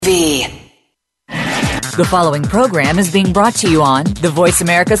TV. The following program is being brought to you on the Voice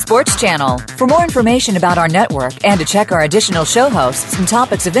America Sports Channel. For more information about our network and to check our additional show hosts and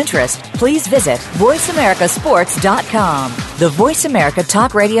topics of interest, please visit voiceamericasports.com. The Voice America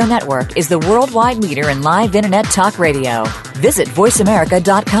Talk Radio Network is the worldwide leader in live Internet talk radio. Visit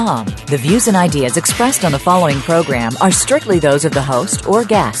voiceamerica.com. The views and ideas expressed on the following program are strictly those of the host or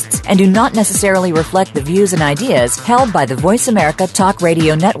guests and do not necessarily reflect the views and ideas held by the Voice America Talk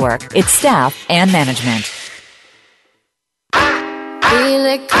Radio Network, its staff, and management. Feel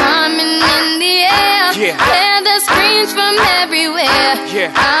it coming in the air. Yeah. Hear the screams from everywhere.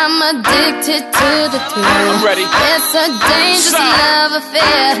 Yeah. I'm addicted to the thrill. I'm ready. It's a dangerous love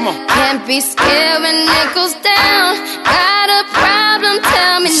affair. Come on. Can't be scared when it goes down. Got a problem?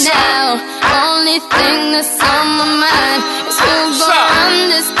 Tell me now. Only thing that's on my mind is who's gonna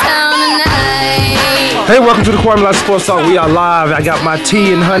run this town tonight. Hey, welcome to the Kwamie Lassiter Sports Talk. We are live. I got my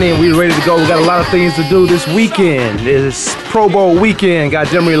tea and honey, and we're ready to go. We got a lot of things to do this weekend. It's Pro Bowl weekend. Got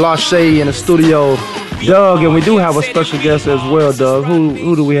Demery Lassiter in the studio, Doug, and we do have a special guest as well, Doug.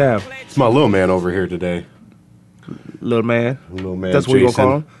 Who do we have? It's my little man over here today. Little man. Little man. That's what you're gonna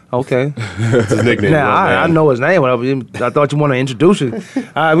call him. Okay. That's his nickname. Now I know his name. I thought you wanted to introduce it. All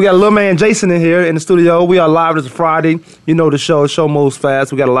right, we got little man Jason in here in the studio. We are live. It's Friday. You know the show. The show moves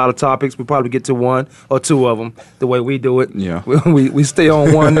fast. We got a lot of topics. We probably get to one or two of them the way we do it. Yeah. We stay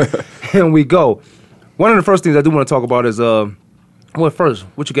on one and we go. One of the first things I do want to talk about is first,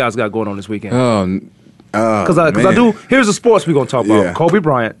 what you guys got going on this weekend? Because I do. Here's the sports we're gonna talk about. Yeah. Kobe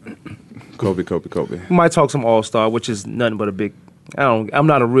Bryant. Kobe. We might talk some All-Star, which is nothing but a big. I'm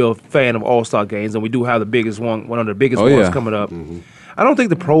not a real fan of All-Star games, and we do have the biggest one of the biggest ones coming up. Mm-hmm. I don't think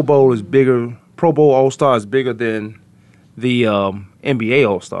the Pro Bowl is bigger. Pro Bowl All-Star is bigger than the NBA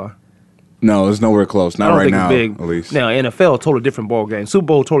All-Star. No, it's nowhere close. Not right now, big. At least. Now, NFL, totally different ball game. Super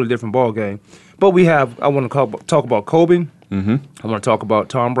Bowl, totally different ball game. But I want to talk about Kobe. Mm-hmm. I want to talk about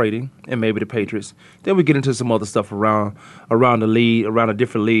Tom Brady and maybe the Patriots. Then we get into some other stuff around the league, around the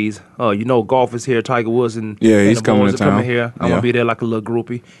different leagues. Golf is here. Tiger Woods and he's the coming boys to are town. coming here. I'm gonna be there like a little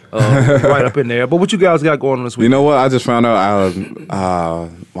groupie, right up in there. But what you guys got going on this week? You know what? I just found out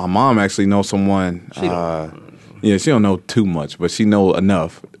my mom actually knows someone. She don't know too much, but she know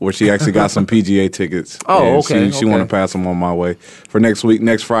enough where she actually got some PGA tickets. Oh, okay. She want to pass them on my way for next week,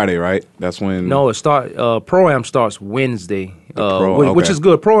 next Friday, right? That's when. No, it Pro-Am starts Wednesday, which okay. is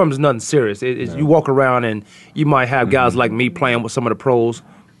good. Pro-Am is nothing serious. You walk around and you might have guys like me playing with some of the pros.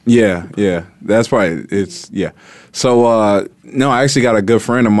 Yeah, that's right. So no, I actually got a good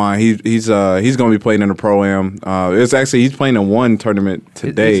friend of mine. He's going to be playing in the Pro-Am. He's playing in one tournament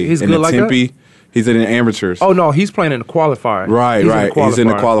today. He's in good the like Tempe. that? He's in the amateurs. Oh no, he's playing in the qualifier. Right. He's in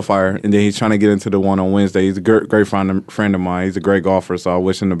the qualifier, and then he's trying to get into the one on Wednesday. He's a great friend of mine. He's a great golfer, so I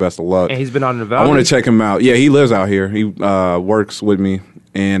wish him the best of luck. And he's been out in the Valley. I want to check him out. Yeah, he lives out here. He works with me,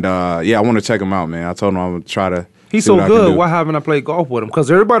 and I want to check him out, man. I told him I'm gonna try to. He's so good. Why haven't I played golf with him?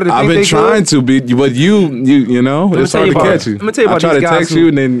 Because everybody that I've been trying to be, but you know, it's hard to catch you. Let me tell you about I try these to guys text you,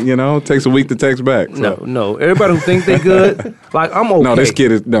 and then it takes a week to text back. So. No. Everybody who thinks they good, like I'm okay. No, this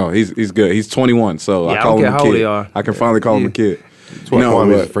kid is he's good. He's 21, so I call him a kid. How old they are. I can finally call him a kid. That's why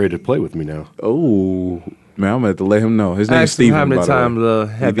Kwamie's afraid to play with me now. Oh. Man, I'm going to have to let him know. His name's Steven, how many times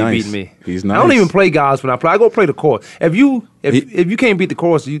have you beaten me? He's nice. I don't even play guys when I play. I go play the course. If you can't beat the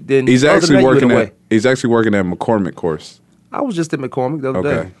course, then he's actually working at McCormick course. I was just at McCormick the other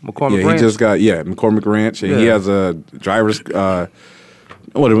day. McCormick Ranch. He just got McCormick Ranch, and he has a driver's a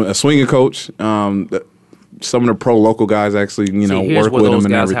swinging coach. Some of the pro local guys actually work with him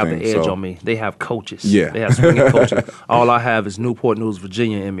and everything. Those guys have the edge on me. They have coaches. Yeah, they have swinging coaches. All I have is Newport News,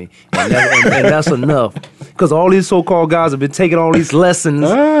 Virginia in me, and that's enough. Because all these so-called guys have been taking all these lessons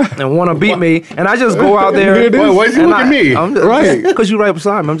and want to beat me, and I just go out there. Why is he looking at me? Right, because you're right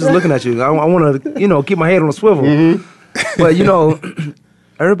beside me. I'm just looking at you. I want to keep my head on a swivel. Mm-hmm. But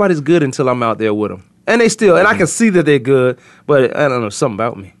everybody's good until I'm out there with them, and and I can see that they're good. But I don't know, something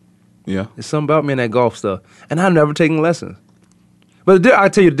about me. Yeah, there's something about me in that golf stuff, and I've never taken lessons. But I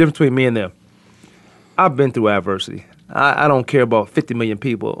tell you the difference between me and them. I've been through adversity. I don't care about 50 million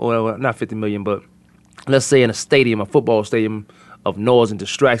people. Well, not 50 million, but let's say in a football stadium of noise and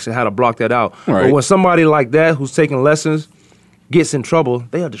distraction, how to block that out. Right. But when somebody like that who's taking lessons gets in trouble,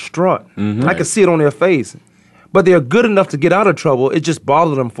 they are distraught. Mm-hmm. I can see it on their face. But they're good enough to get out of trouble. It just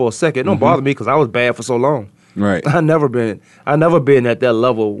bothered them for a second. It don't bother me because I was bad for so long. Right. I never been at that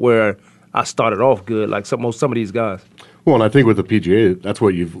level where I started off good like some of these guys. Well, and I think with the PGA, that's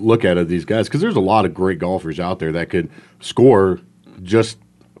what you look at these guys, because there's a lot of great golfers out there that could score just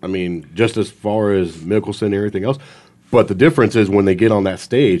as far as Mickelson and everything else, But the difference is when they get on that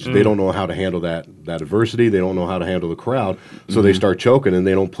stage, they don't know how to handle that adversity. They don't know how to handle the crowd. So they start choking and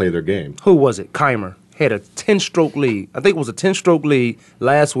they don't play their game. Who was it? Kwamie had a 10-stroke lead. I think it was a 10-stroke lead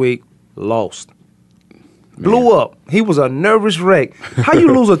last week. Lost. Blew up. He was a nervous wreck. How you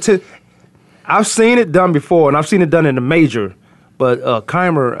lose a 10? I've seen it done before, and I've seen it done in the major. But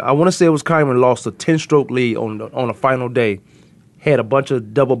Kwamie, I want to say it was Kwamie, lost a 10-stroke lead on the final day. Had a bunch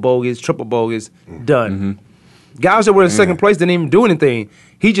of double bogeys, triple bogeys done. Guys that were in second place didn't even do anything.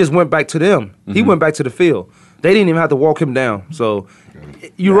 He just went back to them. He went back to the field. They didn't even have to walk him down. So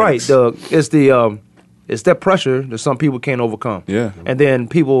you're right, Doug. It's that pressure that some people can't overcome. Yeah. And then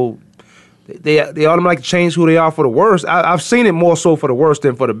people, they automatically change who they are for the worst. I've seen it more so for the worst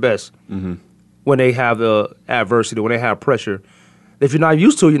than for the best. When they have the adversity, when they have pressure. If you're not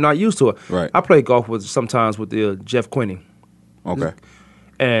used to it, you're not used to it. Right. I play golf sometimes with Jeff Quinney. Okay.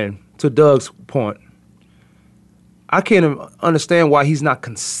 And to Doug's point, I can't understand why he's not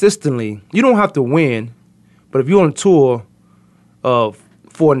consistently. You don't have to win, but if you're on tour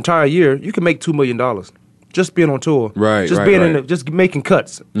for an entire year, you can make $2 million just being on tour. Right. Just being just making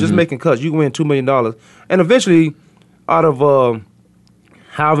cuts. Just making cuts. You can win $2 million, and eventually, out of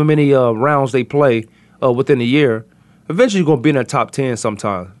however many rounds they play within a year, eventually you're gonna be in the top 10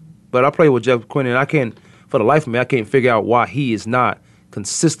 sometime. But I play with Jeff Quinney, and I can't, for the life of me, I can't figure out why he is not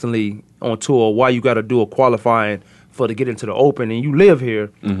consistently on tour. Why you got to do a qualifying to get into the Open, and you live here,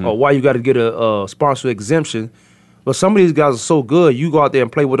 or why you got to get a sponsor exemption. But some of these guys are so good. You go out there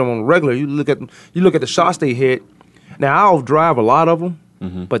and play with them on the regular. You look at the shots they hit. Now I'll drive a lot of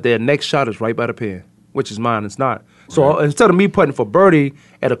them, but their next shot is right by the pin, which is mine. It's not. So instead of me putting for birdie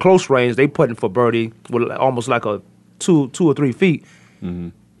at a close range, they putting for birdie with almost like a 2 or 3 feet,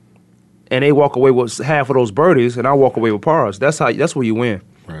 and they walk away with half of those birdies, and I walk away with pars. That's where you win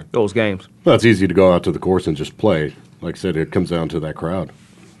those games. Well, it's easy to go out to the course and just play. Like I said, it comes down to that crowd.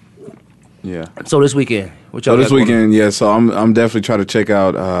 Yeah. So this weekend, so I'm definitely trying to check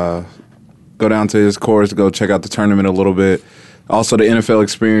out, go down to his course, go check out the tournament a little bit. Also, the NFL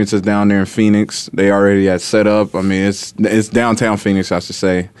experience is down there in Phoenix. They already had set up. I mean, it's downtown Phoenix, I should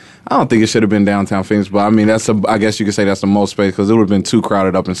say. I don't think it should have been downtown Phoenix, but I mean, I guess you could say that's the most space because it would have been too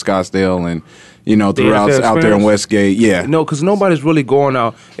crowded up in Scottsdale and, throughout out there in Westgate. Yeah. No, because nobody's really going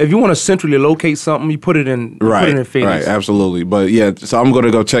out. If you want to centrally locate something, you put it in Phoenix. Right, absolutely. But yeah, so I'm going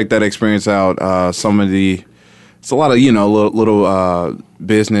to go check that experience out. It's a lot of, little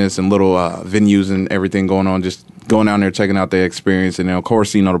business and little venues and everything going on, just going down there, checking out the experience. And then, of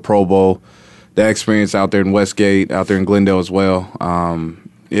course, the Pro Bowl, that experience out there in Westgate, out there in Glendale as well.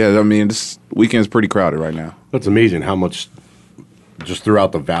 Yeah, I mean, this weekend's pretty crowded right now. That's amazing how much just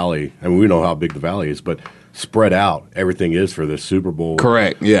throughout the valley, I mean, we know how big the valley is, but spread out everything is for this Super Bowl.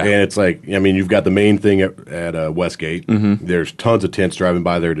 Correct, yeah. And it's like, I mean, you've got the main thing at Westgate. There's tons of tents driving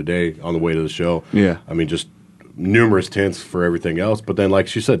by there today on the way to the show. Yeah. I mean, just numerous tents for everything else. But then, like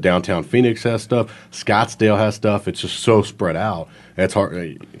she said, downtown Phoenix has stuff. Scottsdale has stuff. It's just so spread out. It's hard,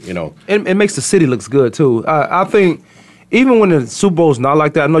 It makes the city looks good, too. I think even when the Super Bowl's not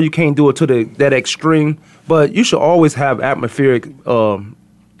like that, I know you can't do it to that extreme, but you should always have atmospheric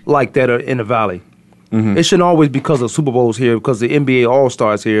like that in the valley. It shouldn't always be because the Super Bowl's here, because the NBA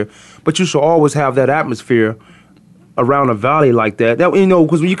All-Stars here, but you should always have that atmosphere around a valley like that.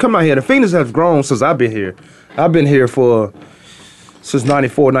 Because when you come out here, the Phoenix has grown since I've been here. I've been here since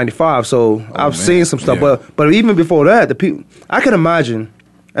 94, 95, so I've seen some stuff. Yeah. But even before that, the people, I can imagine,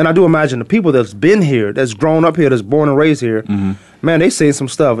 and I do imagine the people that's been here, that's grown up here, that's born and raised here, man, they seen some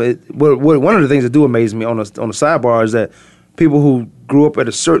stuff. One of the things that do amaze me on the sidebar is that people who grew up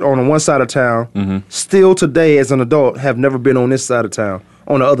on one side of town, still today as an adult have never been on this side of town,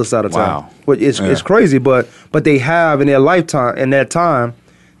 on the other side of town. But it's crazy, but they have in their lifetime, in that time,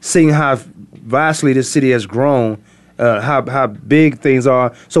 seeing how vastly this city has grown, how big things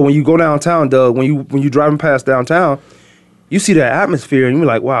are. So when you go downtown, Doug, when you driving past downtown, you see that atmosphere and you're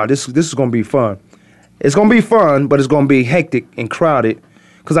like, wow, this is gonna be fun. It's gonna be fun, but it's gonna be hectic and crowded.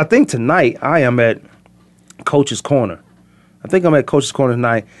 Because I think tonight I am at Coach's Corner. I think I'm at Coach's Corner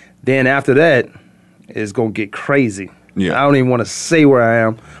tonight. Then after that, it's gonna get crazy. Yeah. I don't even want to say where I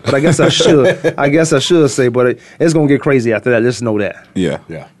am, but I guess I should. I guess I should say, but it's gonna get crazy after that. Just know that. Yeah.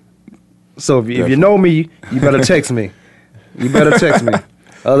 So if you know me, you better text me.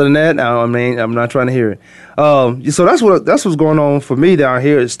 Other than that, I mean, I'm not trying to hear it. So that's what's going on for me down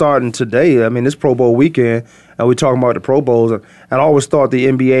here. It's starting today. I mean, it's Pro Bowl weekend, and we're talking about the Pro Bowls. And I always thought the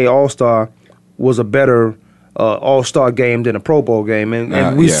NBA All-Star was a better All-Star game than a Pro Bowl game,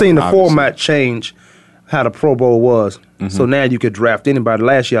 and we've seen the format change how the Pro Bowl was. So now you could draft anybody.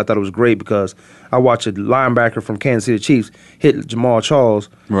 Last year I thought it was great because I watched a linebacker from Kansas City Chiefs hit Jamal Charles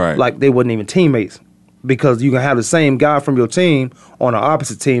like they wasn't even teammates, because you can have the same guy from your team on the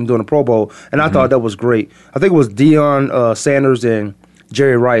opposite team doing a Pro Bowl. And I thought that was great. I think it was Deion Sanders and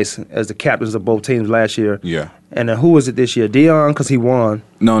Jerry Rice as the captains of both teams last year. Yeah. And then who was it this year? Deion, because he won.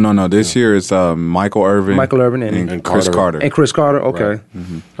 No. This year it's Michael Irvin. And Chris Carter. And Chris Carter, okay.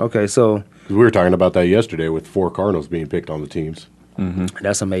 Right. Okay, so. We were talking about that yesterday with 4 Cardinals being picked on the teams.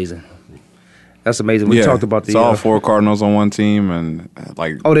 That's amazing. That's amazing. We talked about it's all 4 Cardinals on one team, and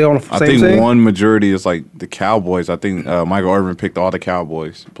like they on the same I think team? one majority is like the Cowboys. I think Michael Irvin picked all the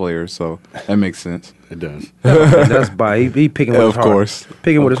Cowboys players, so that makes sense. It does. That's by he picking with his heart. Of course.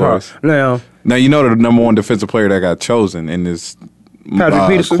 Picking with his heart. Now you know the number 1 defensive player that got chosen in this Patrick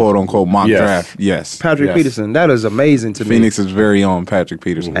Peterson? quote unquote mock draft. Yes. Patrick Peterson. That is amazing to me. Phoenix is very own Patrick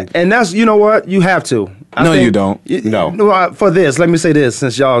Peterson. And that's, you know what? You have to. No, you don't. No. For this, let me say this,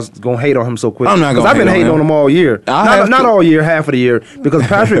 since y'all's going to hate on him so quick. I'm not going Because to I've been hating on him all year. Not all year, half of the year. Because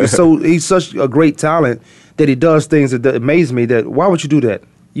Patrick he's such a great talent that he does things that amaze me. That why would you do that?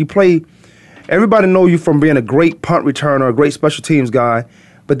 You play, everybody know you from being a great punt returner, a great special teams guy,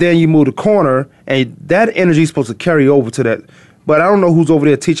 but then you move to corner, and that energy is supposed to carry over to that. But I don't know who's over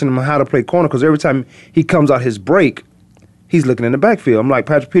there teaching him how to play corner, because every time he comes out his break, he's looking in the backfield. I'm like,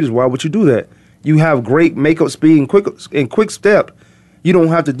 Patrick Peters, why would you do that? You have great makeup speed and quick step. You don't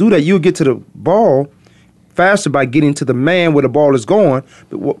have to do that. You'll get to the ball faster by getting to the man where the ball is going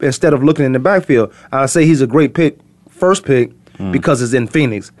instead of looking in the backfield. I say he's a great pick, first pick, because it's in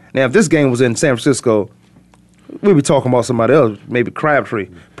Phoenix. Now, if this game was in San Francisco, we'd be talking about somebody else, maybe Crabtree.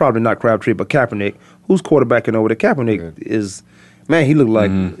 Probably not Crabtree, but Kaepernick. Who's quarterbacking over there? Kaepernick is, man, he look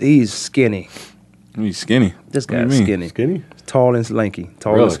like he's skinny. He's skinny. This guy's skinny. Skinny? Tall and lanky.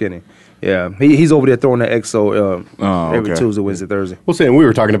 Tall Really? and skinny. Yeah, he's over there throwing that XO every Tuesday, Wednesday, Thursday. Well, Sam, we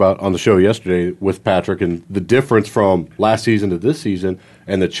were talking about on the show yesterday with Patrick and the difference from last season to this season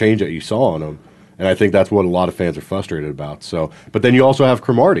and the change that you saw on him. And I think that's what a lot of fans are frustrated about. So, but then you also have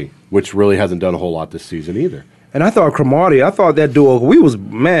Cromartie, which really hasn't done a whole lot this season either. And I thought Cromartie, that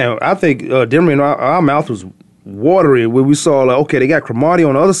duo, I think Denver and our mouth was watery when we saw, like, okay, they got Cromartie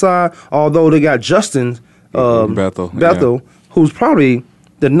on the other side, although they got Justin Bethel, who's probably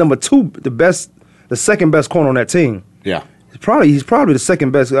the number 2, the second best corner on that team. Yeah. He's probably the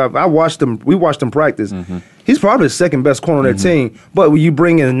second best. We watched him practice. He's probably the second best corner on that team. But when you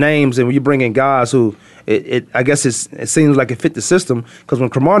bring in names and when you bring in guys who, I guess it seems like it fit the system. Because when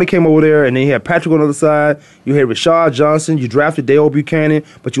Cromartie came over there and then you had Patrick on the other side, you had Rashad Johnson, you drafted Dale Buchanan,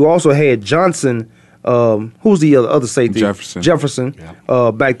 but you also had Johnson, who's the other safety? Jefferson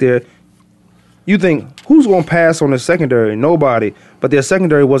back there. You think, who's going to pass on the secondary? Nobody. But their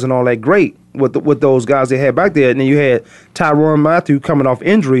secondary wasn't all that great with those guys they had back there. And then you had Tyrann Mathieu coming off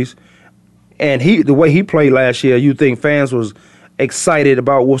injuries. And the way he played last year, you think fans was excited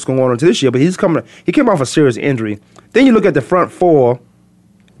about what's going on into this year. But he came off a serious injury. Then you look at the front 4.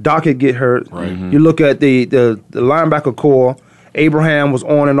 Dockett get hurt. Right. You look at the linebacker core. Abraham was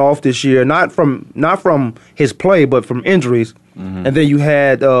on and off this year, not from his play, but from injuries. And then you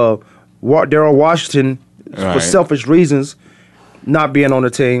had Darrell Washington, for selfish reasons, not being on the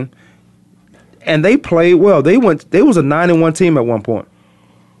team. And they played well. They was a 9-1 team at one point.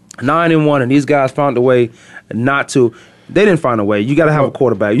 9-1, and these guys found a way not to. They didn't find a way. You got to have a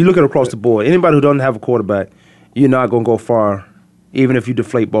quarterback. You look at across the board. Anybody who doesn't have a quarterback, you're not going to go far, even if you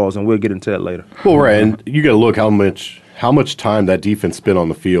deflate balls, and we'll get into that later. Well, right, and you got to look how much time that defense spent on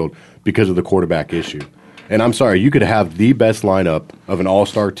the field because of the quarterback issue. And I'm sorry, you could have the best lineup of an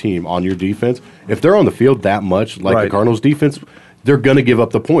all-star team on your defense. If they're on the field that much, like the Cardinals defense, they're going to give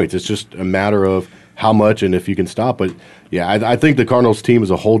up the points. It's just a matter of how much and if you can stop. But, yeah, I think the Cardinals team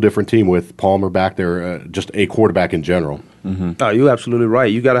is a whole different team with Palmer back there, just a quarterback in general. Oh, you're absolutely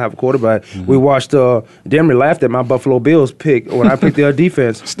right. You got to have a quarterback. We watched Denver laughed at my Buffalo Bills pick when I picked their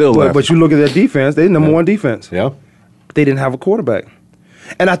defense. But you look at their defense, they're number 1 defense. Yeah. But they didn't have a quarterback.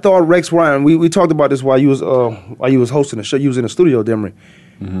 And I thought Rex Ryan, we talked about this while you was hosting the show. You was in the studio, Demery.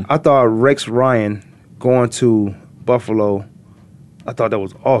 I thought Rex Ryan going to Buffalo, I thought that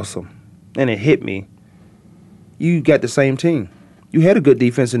was awesome. And it hit me. You got the same team. You had a good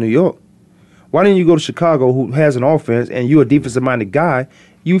defense in New York. Why didn't you go to Chicago, who has an offense, and you're a defensive-minded guy?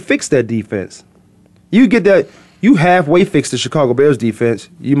 You fix that defense. You get that. You halfway fix the Chicago Bears defense,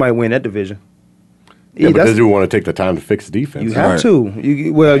 you might win that division. Yeah, but they do want to take the time to fix the defense. You have to.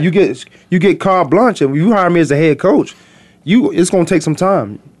 You get carte blanche, and you hire me as a head coach. It's going to take some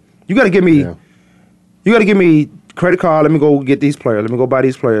time. You got to give me. You got to give me credit card. Let me go get these players. Let me go buy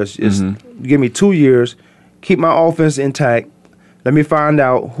these players. Give me 2 years. keep my offense intact. Let me find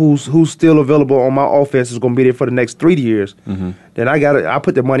out who's still available on my offense is going to be there for the next 3 years. Mm-hmm. Then I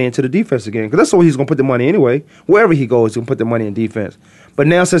put the money into the defense again because that's where he's going to put the money anyway. Wherever he goes, he's going to put the money in defense. But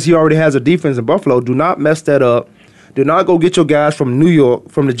now since he already has a defense in Buffalo, do not mess that up. Do not go get your guys from New York,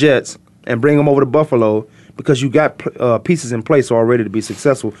 from the Jets, and bring them over to Buffalo because you got pieces in place already to be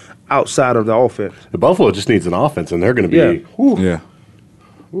successful outside of the offense. The Buffalo just needs an offense, and they're going to be. Yeah.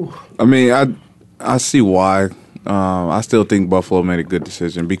 I mean, I see why. I still think Buffalo made a good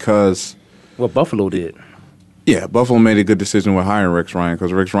decision because. Well, Buffalo did. Yeah, Buffalo made a good decision with hiring Rex Ryan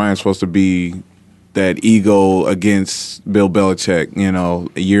because Rex Ryan's supposed to be that ego against Bill Belichick,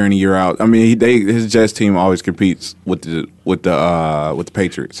 year in and year out. I mean, his Jets team always competes with the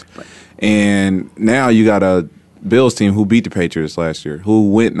Patriots, right. And now you got a Bills team who beat the Patriots last year, who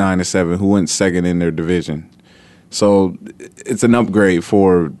went 9-7, who went second in their division. So it's an upgrade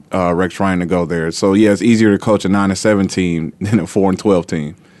for Rex Ryan to go there. So yeah, it's easier to coach a 9-7 team than a 4-12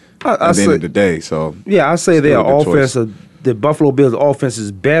 team. At the end of the day, so yeah, I say their offense, the Buffalo Bills' offense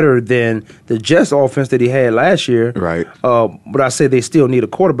is better than the Jets' offense that he had last year. Right. But I say they still need a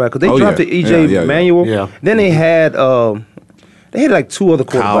quarterback because they drafted E.J. Manuel. Yeah. Then they had like two other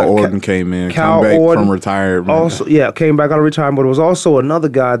quarterbacks. Kyle Orton came in, came back from retirement. Also, came back out of retirement, but it was also another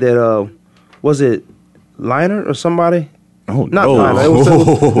guy that was it Liner or somebody? Oh, not no. Liner. It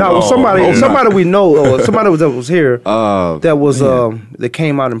was somebody we know, or somebody that was here that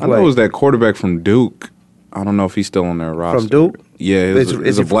came out and played. I know it was that quarterback from Duke. I don't know if he's still on their roster. From Duke? Yeah,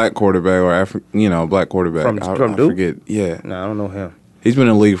 it's a black quarterback or black quarterback. From Duke? I forget. Yeah. No, I don't know him. He's been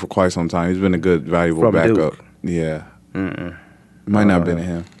in the league for quite some time. He's been a good, valuable From backup. Duke. Yeah. Might not have been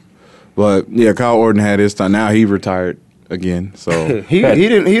him. But yeah, Kyle Orton had his time. Now he retired again. So he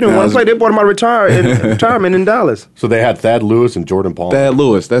didn't want to play. They brought him out of retirement in Dallas. So they had Thad Lewis and Jordan Palmer. Thad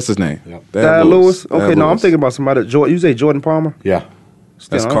Lewis, that's his name. Yep. Thad Lewis. Okay, no, I'm thinking about somebody. You say Jordan Palmer? Yeah.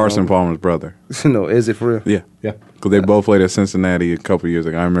 That's Carson Palmer's brother. No, is it for real? Yeah. Yeah. Because they both played at Cincinnati a couple years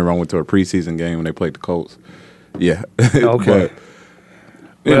ago. I remember I went to a preseason game when they played the Colts. Yeah. Okay.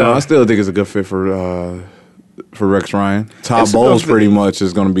 But, I still think it's a good fit for Rex Ryan. Todd Bowles pretty much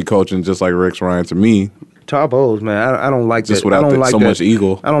is going to be coaching just like Rex Ryan to me. Todd Bowles, man, I don't like just that. Without so much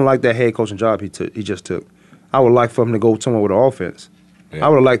ego. I don't like that head coaching job he just took. I would like for him to go somewhere with an offense. Yeah. I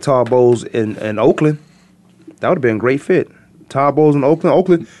would have liked Todd Bowles in Oakland. That would have been a great fit. Todd Bowles in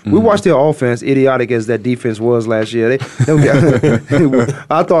Oakland. We watched their offense, idiotic as that defense was last year. I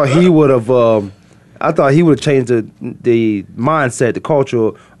thought he would have. I thought he would have changed the mindset, the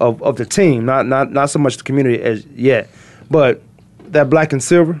culture of the team, not so much the community as yet. But that black and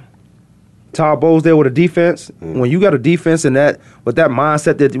silver, Todd Bowles there with a defense. When you got a defense and with that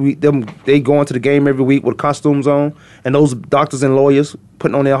mindset that they go into the game every week with costumes on, and those doctors and lawyers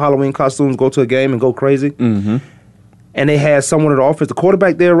putting on their Halloween costumes, go to a game and go crazy. Mm-hmm. And they had someone at the offense, the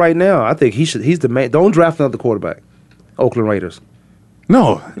quarterback there right now. I think he's the man. Don't draft another quarterback, Oakland Raiders.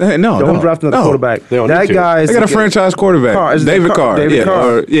 No. Don't draft another quarterback. That guy is. They got a franchise quarterback. David Carr. David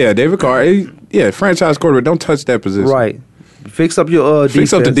Carr. Franchise quarterback. Don't touch that position. Right. Fix up your defense.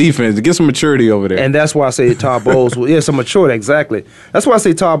 Fix up the defense. Get some maturity over there. And that's why I say Todd Bowles. Some maturity, exactly. That's why I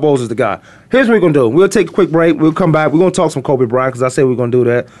say Todd Bowles is the guy. Here's what we're going to do. We'll take a quick break. We'll come back. We're going to talk some Kobe Bryant because I said we're going to do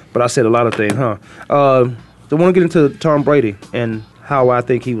that. But I said a lot of things, I want to get into Tom Brady and how I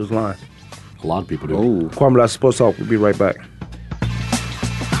think he was lying. A lot of people do. Kwamie, Lassiter Sports Talk. We'll be right back.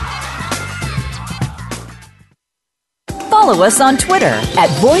 Follow us on Twitter at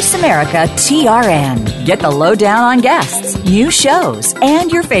VoiceAmericaTRN. Get the lowdown on guests, new shows, and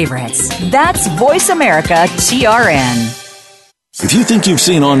your favorites. That's VoiceAmericaTRN. If you think you've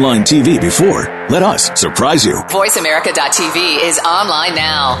seen online TV before, let us surprise you. VoiceAmerica.tv is online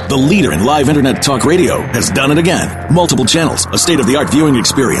now. The leader in live internet talk radio has done it again. Multiple channels, a state-of-the-art viewing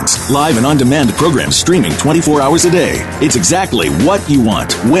experience, live and on-demand programs streaming 24 hours a day. It's exactly what you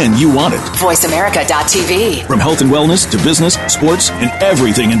want, when you want it. VoiceAmerica.tv. From health and wellness to business, sports, and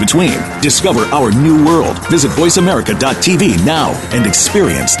everything in between. Discover our new world. Visit VoiceAmerica.tv now and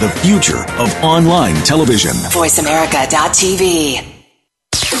experience the future of online television. VoiceAmerica.tv.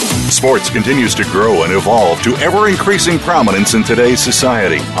 Sports continues to grow and evolve to ever-increasing prominence in today's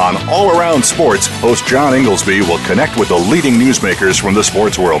society. On All Around Sports, host John Inglesby will connect with the leading newsmakers from the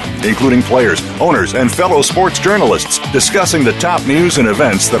sports world, including players, owners, and fellow sports journalists, discussing the top news and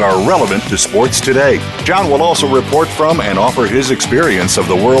events that are relevant to sports today. John will also report from and offer his experience of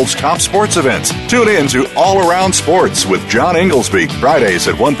the world's top sports events. Tune in to All Around Sports with John Inglesby, Fridays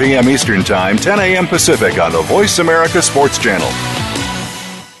at 1 p.m. Eastern Time, 10 a.m. Pacific on the Voice America Sports Channel.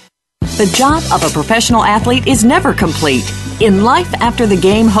 The job of a professional athlete is never complete. In Life After the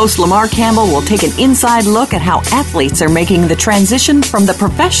Game, host Lamar Campbell will take an inside look at how athletes are making the transition from the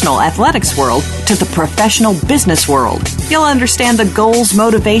professional athletics world to the professional business world. You'll understand the goals,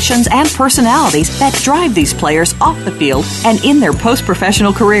 motivations, and personalities that drive these players off the field and in their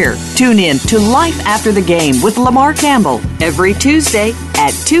post-professional career. Tune in to Life After the Game with Lamar Campbell every Tuesday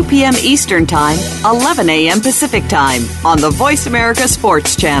at 2 p.m. Eastern Time, 11 a.m. Pacific Time on the Voice America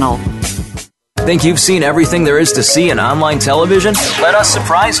Sports Channel. Think you've seen everything there is to see in online television? Let us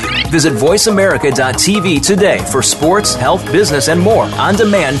surprise you. Visit voiceamerica.tv today for sports, health, business, and more on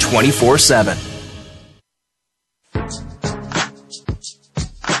demand 24/7.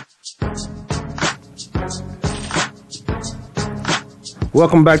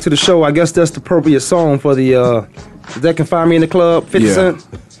 Welcome back to the show. I guess that's the appropriate song for the that Can Find Me in the Club, 50 Cent.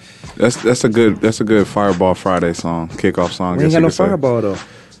 That's a good Fireball Friday song, kickoff song. We ain't got no Fireball though.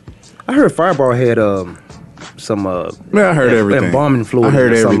 I heard Fireball had some Man, I heard everything. embalming fluid I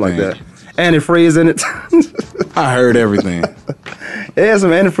heard or something everything. like that. Antifreeze in it. I heard everything. It had some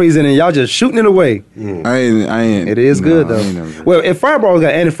antifreeze in it. Y'all just shooting it away. I ain't. It is good I though. ain't never- Well, if Fireball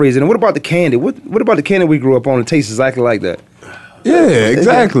got antifreeze in it, what about the candy? What about the candy we grew up on? It tastes exactly like that. Yeah,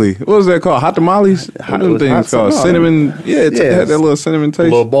 exactly. What was that called? Hot tamales? What them things called? Cinnamon. Yeah, it had that little cinnamon taste.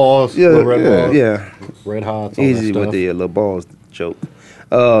 Little balls, Yeah, little red balls, yeah. red hots. All Easy that with stuff. the little balls joke.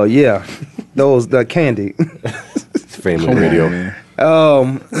 Yeah, the candy. It's family radio. Man.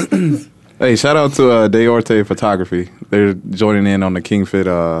 Hey, shout out to Deorte Photography. They're joining in on the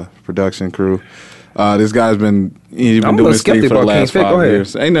KingFit production crew. This guy's been I'm doing a this thing skeptic for the about last KingFit. Go 5 ahead.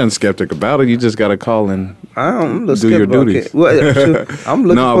 years. Ain't nothing skeptic about it. You just got to call and I'm a little do your skeptical. duties. Well, I'm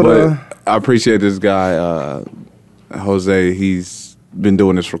looking No, for but I appreciate this guy, Jose. He's been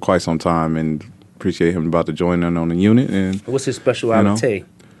doing this for quite some time, and appreciate him about to join in on the unit. And what's his specialty?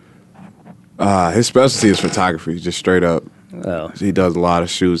 his specialty is photography, just straight up. Oh. He does a lot of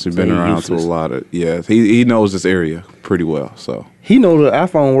shoots. He's been he around useless. to a lot of He knows this area pretty well. So He know the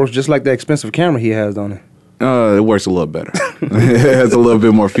iPhone works just like the expensive camera he has on it. it works a little better. It has a little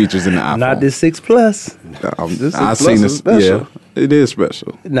bit more features than the iPhone. Not this 6 Plus. I've 6 seen Plus is this. special. Yeah, it is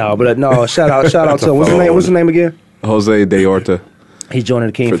special. No, but no. Shout out to him. What's his name again? Jose Deorta. He's joining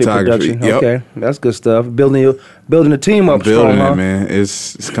the KingFit Photography, production. yep. Okay, that's good stuff. Building a team up Building strong, it, huh? man.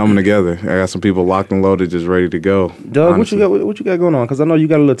 It's coming together. I got some people locked and loaded, just ready to go. Doug, honestly. what you got going on? Because I know you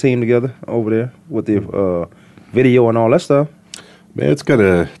got a little team together over there with the video and all that stuff. Man, it's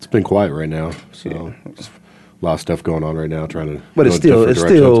been quiet right now. So just a lot of stuff going on right now, trying to. But go different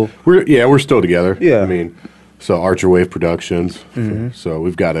directions. We're still together. Yeah. I mean, so Archer Wave Productions. So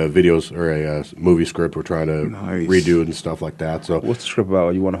we've got a movie script we're trying to redo and stuff like that. So What's the script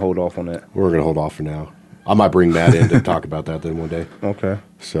about? You want to hold off on that? we're gonna hold off for now. I might bring Matt in to talk about that then one day. Okay.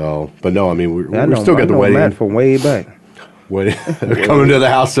 So, but no, I mean we I know, still got the wedding. Matt from way back. Coming to the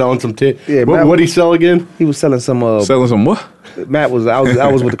house selling some tit. Yeah, what Matt- would he sell again? He was selling some. Selling some what? Matt was. I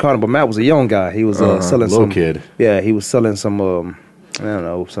was with the carnival, but Matt was a young guy. He was selling little some kid. Yeah, he was selling some. I don't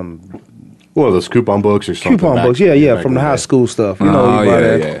know, some One of those coupon books or something. coupon back- books. Yeah, back from in the high day. school stuff. You know, Oh you buy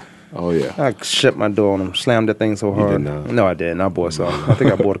that. yeah. Oh yeah. I shut my door on him, slammed that thing so hard. did not. No, I didn't. I bought some. I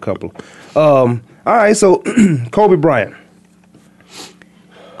think I bought a couple. All right, so Kobe Bryant.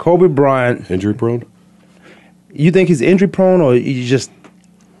 Kobe Bryant. Injury prone? You think he's injury prone, or you just?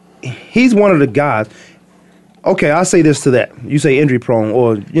 He's one of the guys. Okay, I'll say this to that. You say injury prone,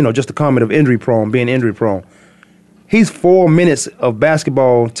 or just a comment of injury prone, being injury prone. He's 4 minutes of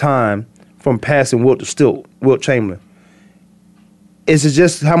basketball time from passing Wilt Chamberlain. Is it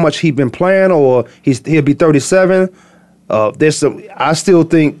just how much he's been playing, or he'll be 37? There's some. I still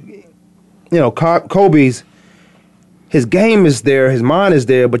think, Kobe's. His game is there, his mind is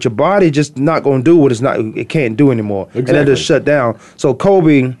there, but your body just not going to do what it can't do anymore, and that just shut down. So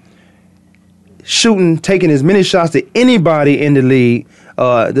Kobe taking as many shots to anybody in the league.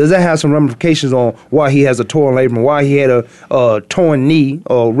 Does that have some ramifications on why he has a torn labrum, why he had a torn knee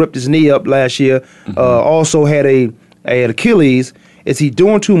or ripped his knee up last year? Also had a Achilles. Is he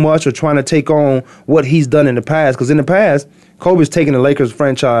doing too much or trying to take on what he's done in the past? Because in the past, Kobe's taken the Lakers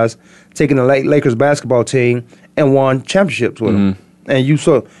franchise, taken the Lakers basketball team, and won championships with them. And you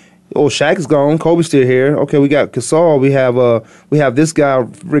saw, Shaq is gone, Kobe's still here. Okay, we got Gasol, we have this guy,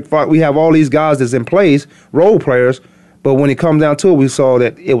 Rick Fox. We have all these guys that's in place, role players. But when it comes down to it, we saw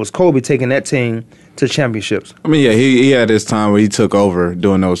that it was Kobe taking that team to championships. I mean, yeah, he had his time where he took over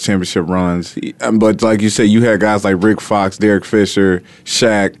doing those championship runs. But like you said, you had guys like Rick Fox, Derek Fisher,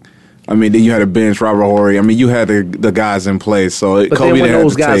 Shaq. I mean, then you had a bench, Robert Horry. I mean, you had the guys in place. So But Kobe then when didn't have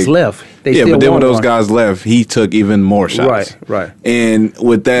those to guys take, left, they yeah, still but then won when those one. guys left, he took even more shots. Right. And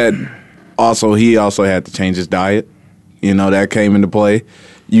with that, Also, he also had to change his diet. You know, that came into play.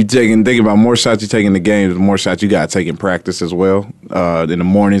 Think about more shots you take in the games, the more shots you got to take in practice as well. In the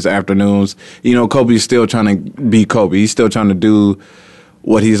mornings, afternoons. You know, Kobe's still trying to be Kobe. He's still trying to do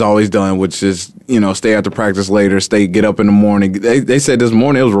what he's always done, which is, you know, stay after practice later, get up in the morning. They said this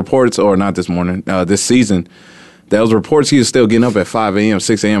morning, it was reports, or not this morning, this season, there was reports he was still getting up at 5 a.m.,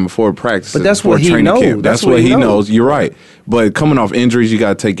 6 a.m. before practice. But that's what he knows. Camp. That's what he knows. You're right. But coming off injuries, you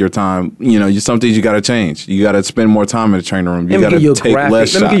got to take your time. You know, some things you got to change. You got to spend more time in the training room. You got to take less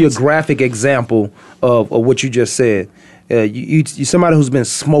shots. Let me give you a graphic example of what you just said. You somebody who's been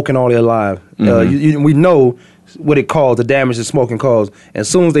smoking all their life. We know what it caused, the damage that smoking caused. And as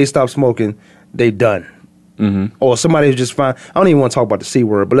soon as they stop smoking, they done. Or somebody who's just fine. I don't even want to talk about the C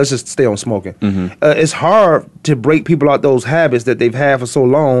word, but let's just stay on smoking. It's hard to break people out those habits that they've had for so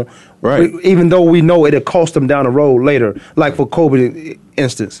long, right? Even though we know it'll cost them down the road later. Like for Kobe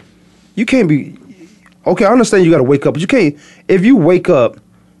instance, you can't be okay. I understand you got to wake up, but you can't. If you wake up,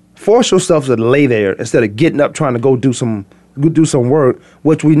 force yourself to lay there instead of getting up trying to go do some work,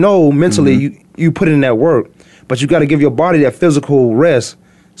 which we know mentally you put in that work, but you got to give your body that physical rest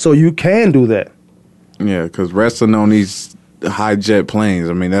so you can do that. Yeah, because resting on these high jet planes,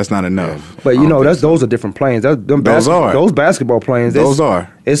 I mean, that's not enough. But you know, those are different planes. Those basketball planes.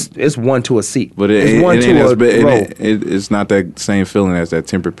 It's one to a seat. But it's not that same feeling as that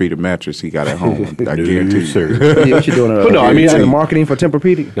Tempur-Pedic mattress he got at home. I guarantee you, sir. What you doing? But no, I mean, marketing for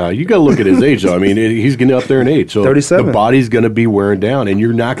Tempur-Pedic. No, you got to look at his age. Though. I mean, he's getting up there in age, so 37. The body's going to be wearing down, and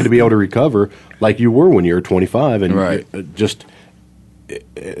you're not going to be able to recover like you were when you were 25, and right.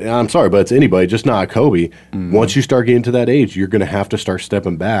 I'm sorry, but it's anybody, just not Kobe. Once you start getting to that age, you're going to have to start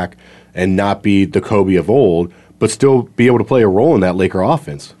stepping back and not be the Kobe of old, but still be able to play a role in that Laker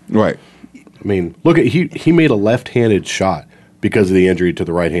offense. Right. I mean, look at he made a left-handed shot because of the injury to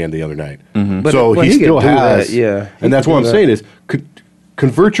the right hand the other night. So he still has, and that's what I'm saying is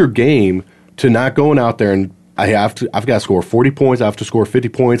convert your game to not going out there and I've got to score 40 points, I have to score 50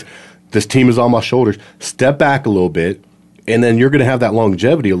 points. This team is on my shoulders. Step back a little bit. And then you're going to have that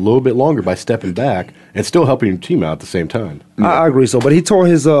longevity a little bit longer by stepping back and still helping your team out at the same time. I agree. So, but he tore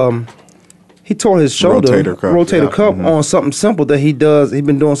his shoulder rotator cuff on something simple that he's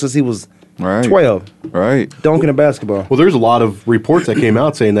been doing since he was 12. Right. Dunking a basketball. Well, there's a lot of reports that came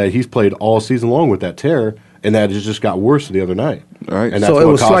out saying that he's played all season long with that tear, and that it just got worse the other night. Right. And that's so what it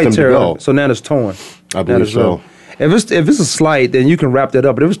was caused slight him tear. to go. So now it's torn. I believe so. If it's a slight, then you can wrap that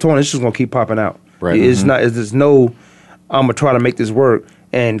up. But if it's torn, it's just gonna keep popping out. Right. It's not. There's no. I'm gonna try to make this work.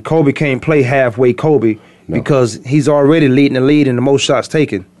 And Kobe can't play halfway Kobe because he's already leading the lead in the most shots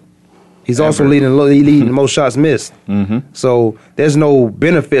taken. He's also leading the most shots missed. So there's no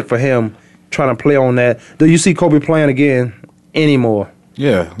benefit for him trying to play on that. Do you see Kobe playing again anymore?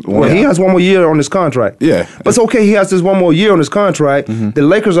 Yeah. Well, he has one more year on his contract. Yeah. But it's okay. He has this one more year on his contract. The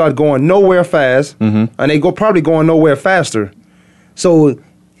Lakers are going nowhere fast, and they probably going nowhere faster. So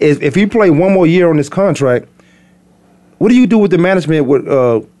if he play one more year on this contract, what do you do with the management with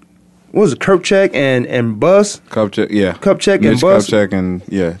what was it, Kupchak and Bus? Kupchak, yeah. Kupchak and Bus. Kupchak and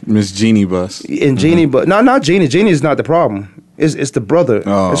Miss Jeannie Bus. And Jeannie, but not Jeannie. Jeannie is not the problem. It's the brother.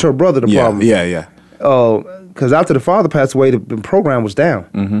 It's her brother the problem. Yeah. Because after the father passed away, the program was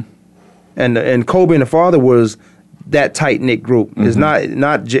down. And Kobe and the father was that tight knit group. It's not.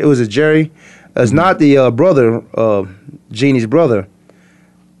 It was Jerry. It's not the brother, Jeannie's brother.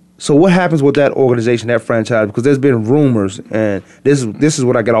 So what happens with that organization, that franchise? Because there's been rumors, and this is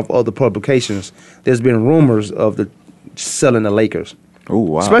what I got off other publications. There's been rumors of the selling the Lakers. Oh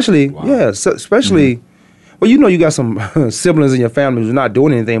wow! Especially. Well, you know, you got some siblings in your family who's not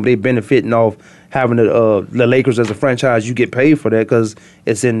doing anything, but they benefiting off having the Lakers as a franchise. You get paid for that because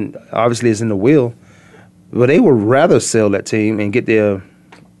obviously it's in the will. But they would rather sell that team and get their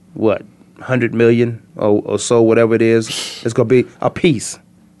 $100 million or so, whatever it is. It's gonna be a piece.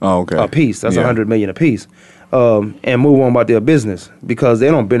 Oh, okay. A piece. That's $100 million a piece. And move on about their business because they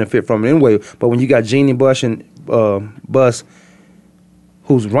don't benefit from it anyway. But when you got Jeannie Buss and Bus,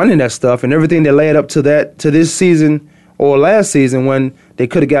 who's running that stuff and everything that led up to this season or last season when they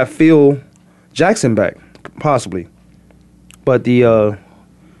could have got Phil Jackson back, possibly. But I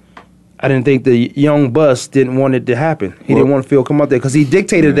didn't think the young Bus didn't want it to happen. He didn't want Phil come out there because he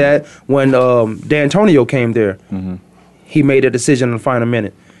dictated that when D'Antonio came there. He made a decision in the final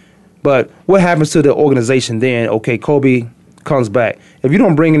minute. But what happens to the organization then? Okay, Kobe comes back. If you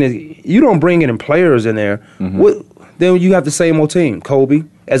don't bring in players in there, then you have the same old team. Kobe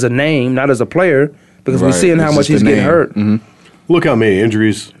as a name, not as a player, because we're seeing how much he's getting hurt. Look how many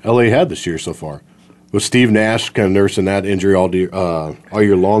injuries LA had this year so far. with Steve Nash kind of nursing that injury all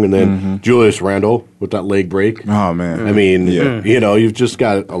year long, and then Julius Randle with that leg break. Oh, man. I mean, you've just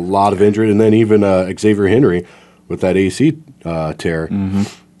got a lot of injury, and then even Xavier Henry with that AC tear.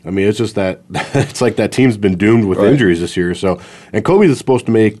 I mean, it's just that it's like that team's been doomed with injuries this year. So, and Kobe is supposed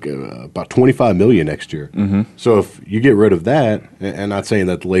to make about $25 million next year. So if you get rid of that, and not saying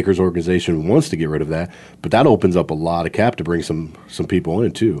that the Lakers organization wants to get rid of that, but that opens up a lot of cap to bring some people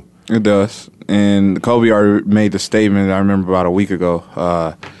in too. It does. And Kobe already made the statement, I remember about a week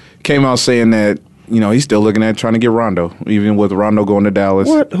ago, came out saying that, he's still looking at trying to get Rondo, even with Rondo going to Dallas.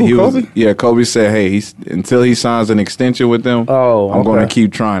 What? Who, Kobe? Kobe said, hey, until he signs an extension with them, I'm going to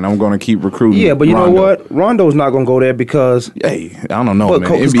keep trying. I'm going to keep recruiting. Yeah, but you know what? Rondo's not going to go there because... Hey, I don't know, man.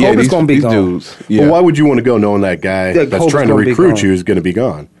 Kobe's going to be gone. Dudes. Yeah. Well, why would you want to go knowing that guy that's trying to recruit you is going to be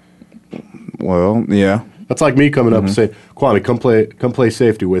gone? Well, yeah. That's like me coming up and saying, Kwamie, come play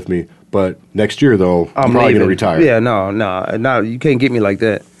safety with me. But next year, though, I'm probably going to retire. Yeah, no, you can't get me like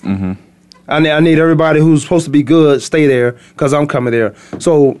that. I need everybody who's supposed to be good stay there because I'm coming there.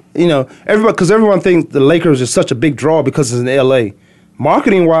 So, everyone thinks the Lakers is such a big draw because it's in L.A.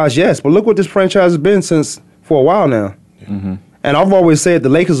 Marketing-wise, yes, but look what this franchise has been for a while now. And I've always said the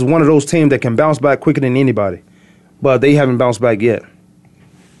Lakers is one of those teams that can bounce back quicker than anybody, but they haven't bounced back yet.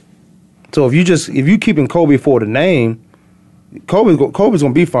 So if you keeping Kobe for the name, Kobe's going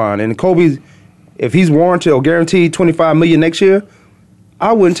to be fine. And Kobe, if he's warranted or guaranteed $25 million next year,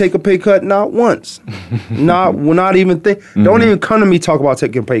 I wouldn't take a pay cut not once. not even think. Don't even come to me talk about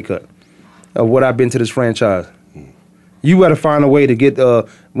taking a pay cut of what I've been to this franchise. You got to find a way to get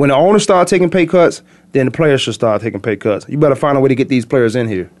when the owners start taking pay cuts, then the players should start taking pay cuts. You better find a way to get these players in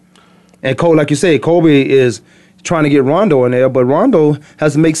here. And Kobe, like you said, Kobe is trying to get Rondo in there, but Rondo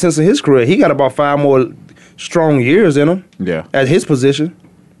has to make sense of his career. He got about 5 more strong years in him at his position.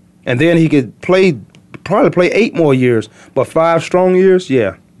 And then he could probably play 8 more years, but 5 strong years,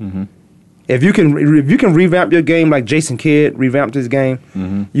 yeah. If you can revamp your game like Jason Kidd revamped his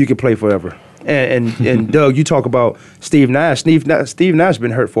game, you can play forever. And Doug, you talk about Steve Nash. Steve Nash been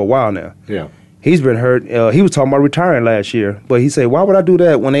hurt for a while now. Yeah. He's been hurt. He was talking about retiring last year, but he said, "Why would I do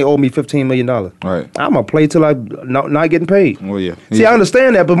that when they owe me $15 million? Right. I'm gonna play till I'm not getting paid." Well, yeah. See, I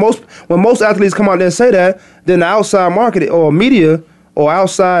understand that, but when most athletes come out there and say that, then the outside market or media or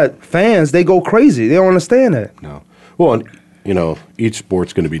outside fans, they go crazy. They don't understand that. No. Well, each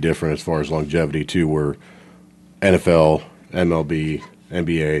sport's going to be different as far as longevity too. Where NFL, MLB,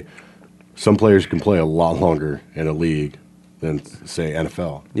 NBA, some players can play a lot longer in a league than, say,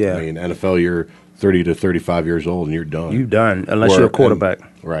 NFL. Yeah. I mean, NFL, you're 30 to 35 years old and you're done. You're done, unless you're a quarterback.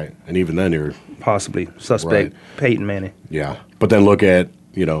 Right. And even then you're... Possibly. Suspect. Right. Peyton Manning. Yeah. But then look at,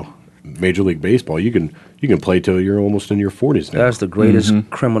 Major League Baseball. You can play till you're almost in your 40s now. That's the greatest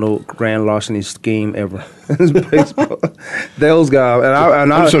criminal grand larceny scheme ever. Baseball. Those guys.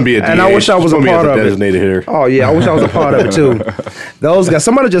 And I wish I was a part of it. Designated hitter. Oh, yeah. I wish I was a part of it, too. Those guys.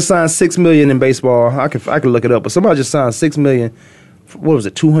 Somebody just signed $6 million in baseball. I could look it up, but somebody just signed $6 million. What was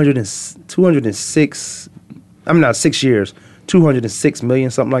it? 206. I mean, not 6 years. $206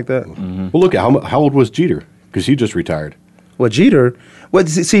 million, something like that. Well, look at how old was Jeter? Because he just retired. Well, Jeter. Well,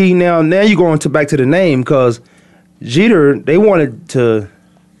 see now you're going back to the name because Jeter. They wanted to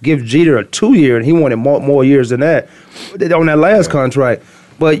give Jeter a 2-year, and he wanted more years than that on that last contract.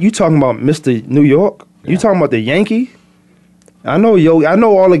 But you talking about Mr. New York? You talking about the Yankee? I know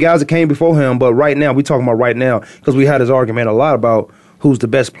all the guys that came before him, but right now we talking about right now because we had this argument a lot about who's the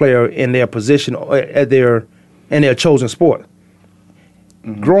best player in their position in their chosen sport.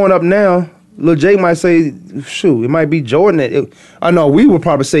 Growing up now, Lil Jake might say, shoot, it might be Jordan. I know we would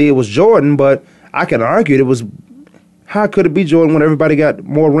probably say it was Jordan, but I can argue it was. How could it be Jordan when everybody got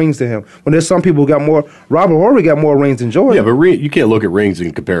more rings than him? When there's some people who got more. Robert Horry got more rings than Jordan. Yeah, but you can't look at rings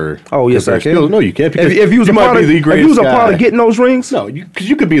and compare. Oh, yes, I can. Skills. No, you can't. Because if you was a part of getting those rings? No, because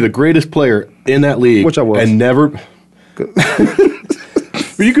you could be the greatest player in that league. Which I was. And never.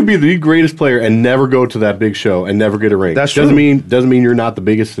 But you could be the greatest player and never go to that big show and never get a ring. That's true. Doesn't mean you're not the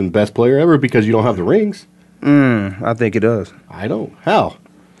biggest and best player ever because you don't have the rings. I think it does. I don't. How?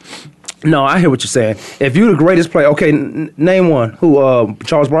 No, I hear what you're saying. If you're the greatest player, okay, name one. Who?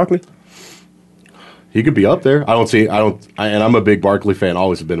 Charles Barkley? He could be up there. And I'm a big Barkley fan.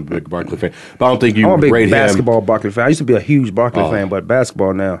 Always have been a big Barkley fan. But I don't think you I'm a big rate basketball Barkley fan. I used to be a huge Barkley fan, but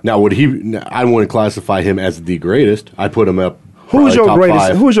basketball now. Now, I wouldn't classify him as the greatest. I'd put him up. Who's your greatest?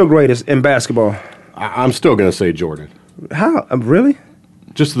 5. Who's your greatest in basketball? I'm still going to say Jordan. How? Really?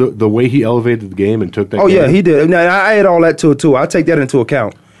 Just the way he elevated the game and took that. Oh yeah, he did. Now I add all that to it too. I take that into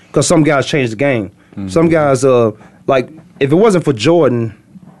account because some guys changed the game. Some guys, like if it wasn't for Jordan,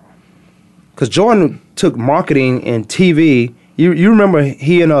 because Jordan took marketing and TV. You remember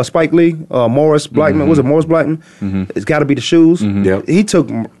he and Spike Lee, Morris Blackman, was it Morris Blackman? It's got to be the shoes. Yep. He took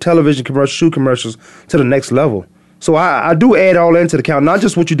television commercials, shoe commercials to the next level. So I do add all that into the count, not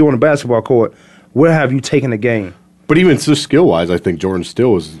just what you do on the basketball court. Where have you taken the game? But even just skill-wise, I think Jordan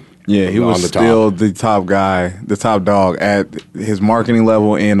still was he was still the top guy, the top dog at his marketing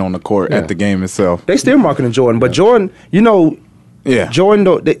level and on the court at the game itself. They still marketing Jordan, but Jordan,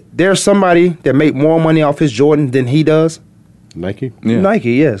 Jordan, there's somebody that make more money off his Jordan than he does. Nike? Yeah.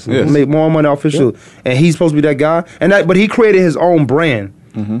 Nike, yes. Make more money off his shoe. And he's supposed to be that guy. But he created his own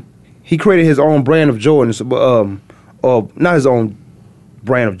brand. He created his own brand of Jordans, or not his own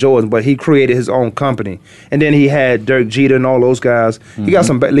brand of Jordans, but he created his own company. And then he had Dirk Jeter and all those guys. He got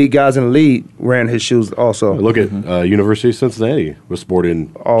some league guys in the league wearing his shoes also. Look at University of Cincinnati was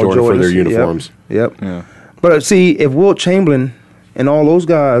sporting all Jordan for their Jordans. uniforms. Yep. Yeah. But see, if Wilt Chamberlain and all those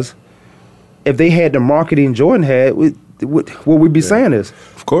guys, if they had the marketing Jordan had, what we'd be saying is,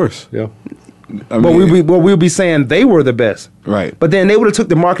 Of course. Yeah. we'd be saying they were the best. Right. But then they would have took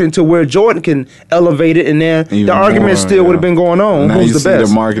the marketing to where Jordan can elevate it, and then Even the argument more, still would have been going on. Now Who's you the see best?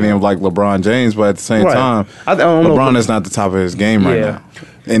 the marketing of like LeBron James, but at the same Right. time, I don't know. LeBron is not the top of his game right Yeah. now.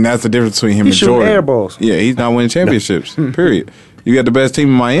 And that's the difference between him He's and shooting Jordan. air balls. Yeah, he's not winning championships, period. You got the best team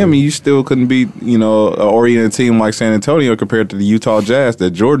in Miami, you still couldn't beat, an oriented team like San Antonio compared to the Utah Jazz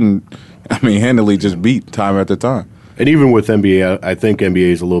that Jordan, handily just beat time after time. And even with NBA, I think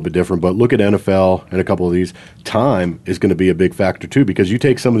NBA is a little bit different. But look at NFL and a couple of these. Time is going to be a big factor too, because you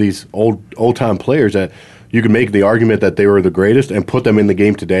take some of these old time players that you can make the argument that they were the greatest and put them in the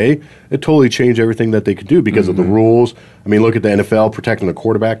game today. It totally changed everything that they could do because of the rules. Look at the NFL protecting the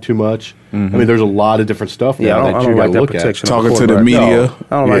quarterback too much. There's a lot of different stuff now that you got to look at. Talking to the media. No,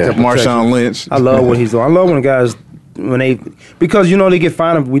 I don't like that protection. Marshawn Lynch. I love what he's doing. I love when the guys because they get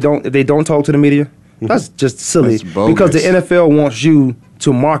fined if they don't talk to the media. That's just silly. That's bogus. Because the NFL wants you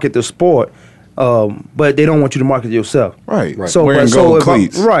to market the sport, but they don't want you to market yourself. Right. So, Wearing gold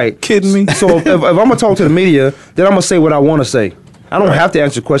cleats. Right. Kidding me? So if I'm gonna talk to the media, then I'm gonna say what I want to say. I don't have to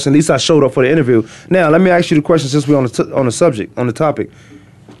answer the question. At least I showed up for the interview. Now let me ask you the question since we're on the subject, on the topic.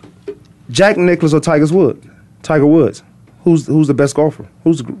 Jack Nicklaus or Tiger Woods? Who's the best golfer?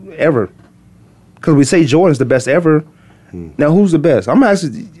 Who's ever? Because we say Jordan's the best ever. Now, who's the best? I'm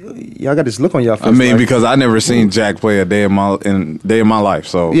actually, y'all got this look on y'all face. Because I never seen Jack play a day in my life.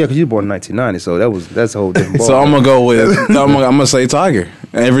 So yeah, because you were born in 1990, so that's a whole different ball. So I'm gonna go with I'm gonna say Tiger.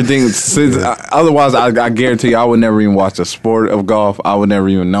 Everything since otherwise, I guarantee you, I would never even watch a sport of golf. I would never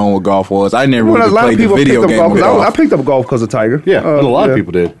even know what golf was. I never even played the video game. I picked up golf because of Tiger. Yeah, and a lot of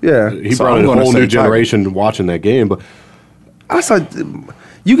people did. Yeah, he brought in a whole new generation watching that game. But I said,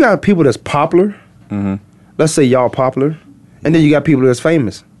 you got people that's popular. Let's say y'all popular, and then you got people that's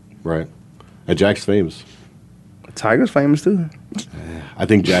famous. Right, and Jack's famous. Tiger's famous too. I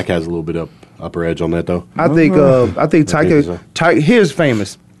think Jack has a little bit upper edge on that though. I think Tiger. Here's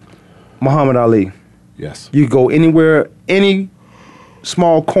famous. Muhammad Ali. Yes. You go anywhere, any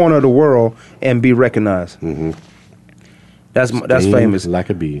small corner of the world, and be recognized. That's famous. Like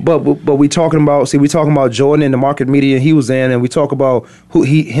a bee. But we talking about Jordan and the market media he was in, and we talk about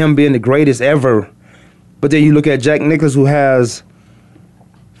him being the greatest ever. But then you look at Jack Nicklaus, who has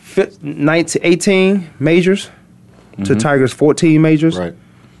 18 majors to Tiger's 14 majors. Right.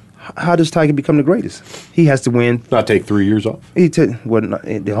 How does Tiger become the greatest? He has to win. Not take 3 years off. A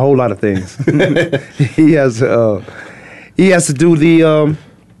whole lot of things. He has to do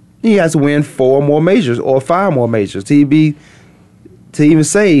he has to win 4 more majors or 5 more majors to even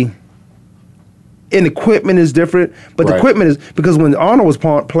say. And equipment is different, but the equipment is because when Arnold was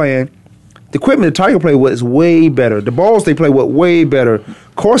playing. The equipment the Tiger played with is way better. The balls they play with way better.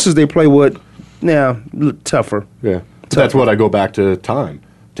 Courses they play with, a little tougher. Yeah. That's what I go back to time.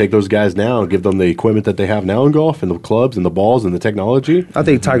 Take those guys now and give them the equipment that they have now in golf and the clubs and the balls and the technology. I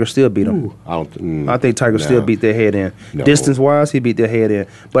think Tiger still beat them. I think Tiger still beat their head in. No. Distance-wise, he beat their head in.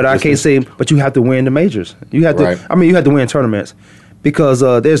 But I can't say, but you have to win the majors. You have to, you have to win tournaments. Because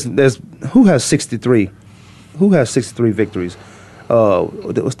there's who has 63? Who has 63 victories?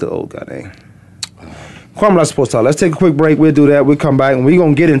 What's the old guy name? Kwamie Lassiter Sports Talk. Let's take a quick break. We'll do that. We'll come back, and we're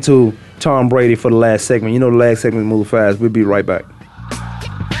going to get into Tom Brady for the last segment. You know the last segment moves fast. We'll be right back.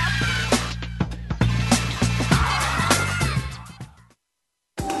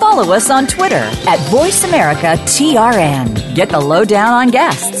 Follow us on Twitter at VoiceAmericaTRN. Get the lowdown on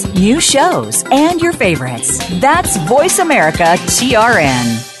guests, new shows, and your favorites. That's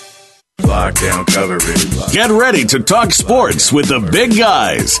VoiceAmericaTRN. Lockdown coverage. Get ready to talk sports with the big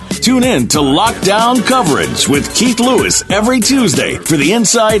guys. Tune in to Lockdown Coverage with Keith Lewis every Tuesday for the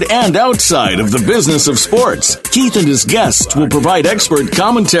inside and outside of the business of sports. Keith and his guests will provide expert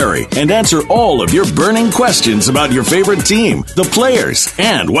commentary and answer all of your burning questions about your favorite team, the players,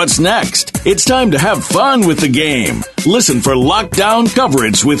 and what's next. It's time to have fun with the game. Listen for Lockdown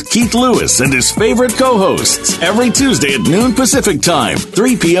Coverage with Keith Lewis and his favorite co-hosts every Tuesday at noon Pacific Time,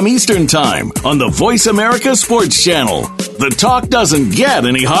 3 p.m. Eastern Time on the Voice America Sports Channel. The talk doesn't get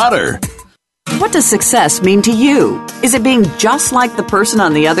any hotter. What does success mean to you? Is it being just like the person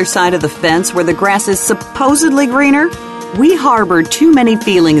on the other side of the fence where the grass is supposedly greener? We harbor too many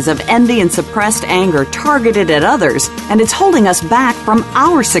feelings of envy and suppressed anger targeted at others, and it's holding us back from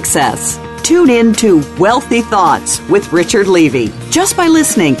our success. Tune in to Wealthy Thoughts with Richard Levy. Just by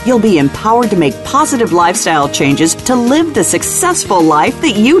listening, you'll be empowered to make positive lifestyle changes to live the successful life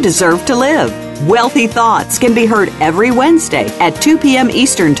that you deserve to live. Wealthy Thoughts can be heard every Wednesday at 2 p.m.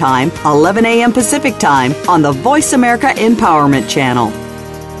 Eastern Time, 11 a.m. Pacific Time on the Voice America Empowerment Channel.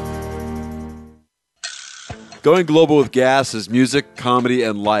 Going global with gas is music, comedy,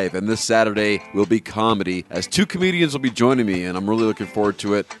 and life. And this Saturday will be comedy, as two comedians will be joining me, and I'm really looking forward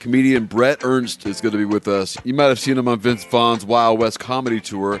to it. Comedian Brett Ernst is going to be with us. You might have seen him on Vince Vaughn's Wild West Comedy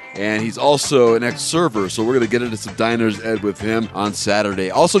Tour, and he's also an ex-server, so we're going to get into some Diners Ed with him on Saturday.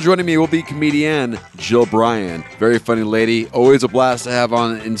 Also joining me will be comedian Jill Bryan. Very funny lady. Always a blast to have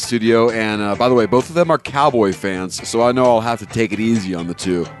on in studio. And by the way, both of them are Cowboy fans, so I know I'll have to take it easy on the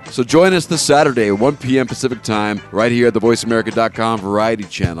two. So join us this Saturday, 1 p.m. Pacific Time, right here at the VoiceAmerica.com Variety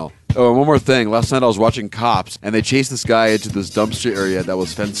Channel. Oh, and one more thing. Last night I was watching Cops, and they chased this guy into this dumpster area that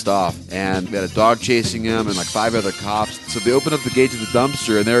was fenced off. And they had a dog chasing him and like 5 other cops. So they opened up the gate to the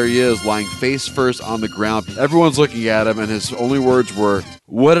dumpster, and there he is, lying face first on the ground. Everyone's looking at him, and his only words were,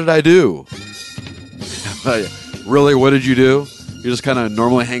 "What did I do?" Really, what did you do? You're just kind of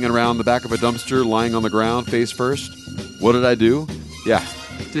normally hanging around the back of a dumpster, lying on the ground, face first? What did I do? Yeah.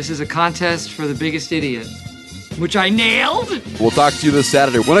 This is a contest for the biggest idiot, which I nailed. We'll talk to you this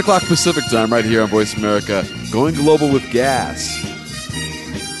Saturday, 1 o'clock Pacific Time, right here on Voice America. Going global with gas.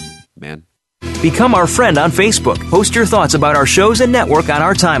 Man. Become our friend on Facebook. Post your thoughts about our shows and network on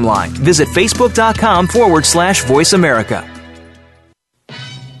our timeline. Visit Facebook.com/Voice America.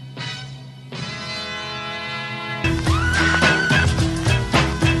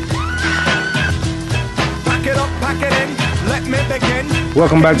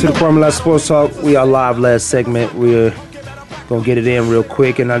 Welcome back to the Kwamie Sports Talk. We are live last segment. We're going to get it in real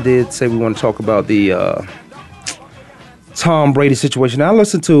quick. And I did say we want to talk about the Tom Brady situation. I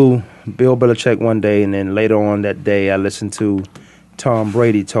listened to Bill Belichick one day, and then later on that day I listened to Tom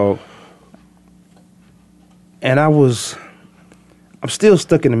Brady talk. And I'm still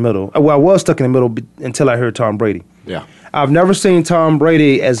stuck in the middle. Well, I was stuck in the middle until I heard Tom Brady. Yeah. I've never seen Tom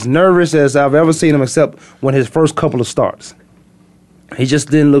Brady as nervous as I've ever seen him, except when his first couple of starts. He just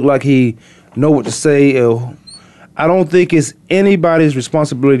didn't look like he know what to say. I don't think it's anybody's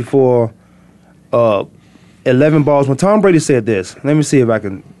responsibility for 11 balls. When Tom Brady said this, let me see if I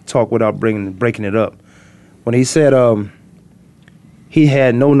can talk without breaking it up. When he said he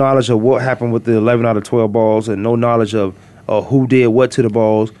had no knowledge of what happened with the 11 out of 12 balls and no knowledge of who did what to the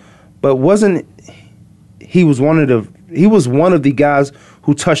balls, but he was one of the guys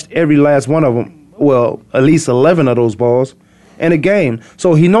who touched every last one of them. Well, at least 11 of those balls in a game.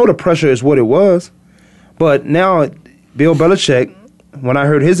 So he know the pressure is what it was. But now Bill Belichick, when I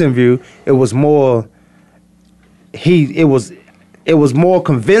heard his interview, it was more more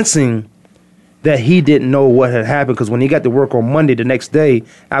convincing that he didn't know what had happened, because when he got to work on Monday the next day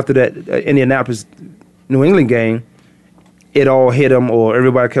after that Indianapolis New England game, it all hit him, or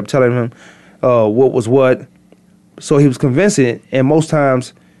everybody kept telling him what was what. So he was convincing, and most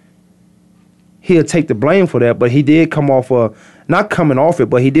times he'll take the blame for that, but he did come off not coming off it,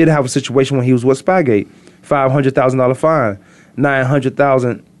 but he did have a situation when he was with Spygate, $500,000 fine,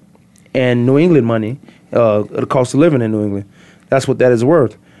 $900,000 in New England money, the cost of living in New England. That's what that is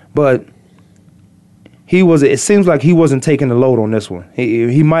worth. But it seems like he wasn't taking the load on this one.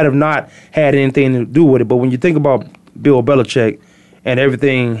 He might have not had anything to do with it, but when you think about Bill Belichick and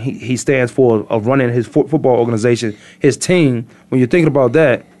everything he stands for of running his football organization, his team, when you're thinking about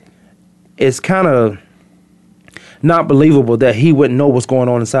that, it's kind of not believable that he wouldn't know what's going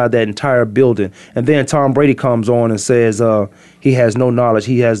on inside that entire building. And then Tom Brady comes on and says he has no knowledge.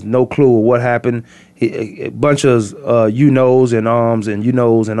 He has no clue of what happened. A bunch of you-knows and arms and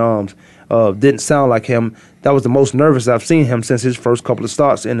you-knows and arms. Didn't sound like him. That was the most nervous I've seen him since his first couple of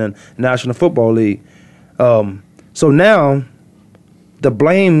starts in the National Football League. So now the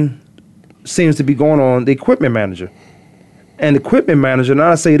blame seems to be going on the equipment manager. And the equipment manager,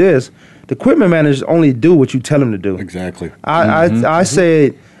 now I say this, the equipment managers only do what you tell them to do. Exactly. I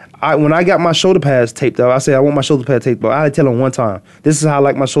said, when I got my shoulder pads taped up, I said, I want my shoulder pad taped up. I had to tell them one time, this is how I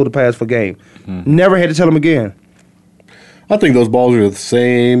like my shoulder pads for game. Never had to tell them again. I think those balls are the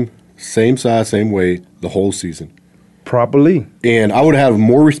same size, same weight the whole season. Properly. And I would have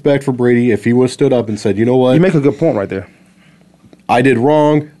more respect for Brady if he would have stood up and said, you know what? You make a good point right there. I did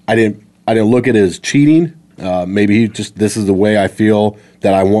wrong. I didn't look at it as cheating. Maybe this is the way I feel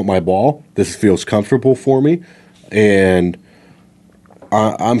that I want my ball. This feels comfortable for me. And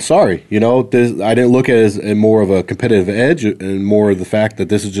I'm sorry. I didn't look at it as more of a competitive edge and more of the fact that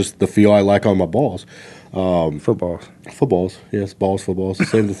this is just the feel I like on my balls. Footballs. Yes, balls, footballs.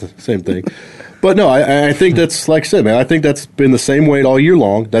 Same thing. But no, I think that's, like I said, man, I think that's been the same weight all year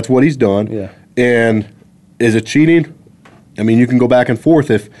long. That's what he's done. Yeah. And is it cheating? I mean, you can go back and forth.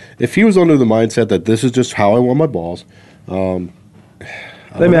 If he was under the mindset that this is just how I want my balls, let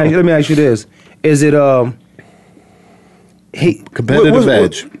me ask you this: is it competitive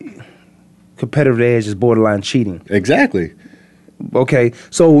edge? Competitive edge is borderline cheating. Exactly. Okay,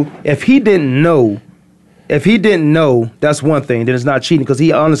 so if he didn't know, that's one thing. Then it's not cheating because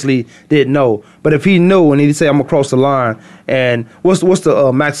he honestly didn't know. But if he knew and he say, "I'm gonna cross the line," and what's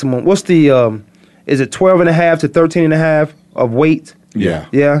the maximum? What's the is it 12.5 to 13.5 of weight? Yeah.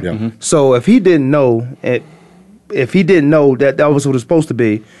 Yeah. Mm-hmm. So if he didn't know, that was what it's supposed to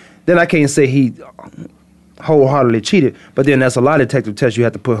be, then I can't say he wholeheartedly cheated. But then that's a lie detector test you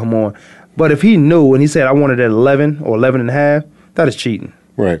have to put him on. But if he knew and he said, I wanted it at 11 or 11.5, that is cheating.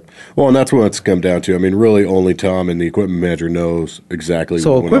 Right. Well, and that's what it's come down to. I mean, really only Tom and the equipment manager knows exactly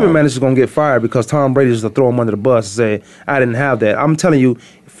so what equipment manager's going to get fired because Tom Brady just to throw him under the bus and say, I didn't have that. I'm telling you,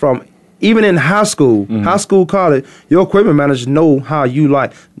 from even in high school, college, your equipment managers know how you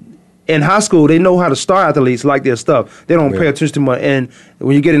like. In high school, they know how the star athletes like their stuff. They don't pay attention to much. And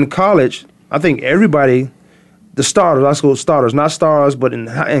when you get into college, I think everybody, the starters, high school starters, not stars, but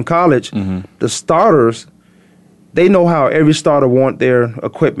in college, the starters, they know how every starter want their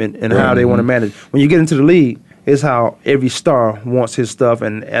equipment and how they want to manage. When you get into the league, it's how every star wants his stuff,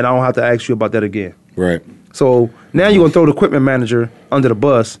 and I don't have to ask you about that again. Right. So now you're going to throw the equipment manager under the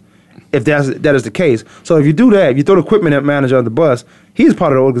bus if that is the case. So if you do that, if you throw the equipment manager under the bus, he's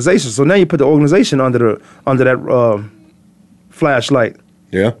part of the organization. So now you put the organization under that flashlight.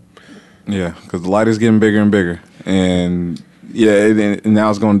 Yeah. Yeah, because the light is getting bigger and bigger. And and now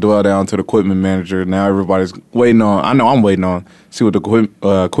it's going to dwell down to the equipment manager. Now everybody's waiting on, I know I'm waiting on, see what the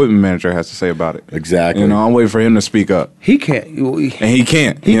equipment manager has to say about it. Exactly. I'm waiting for him to speak up. He can't. And he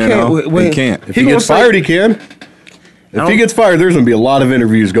can't. He can't. He can't. If he gets fired, he can. If he gets fired, there's going to be a lot of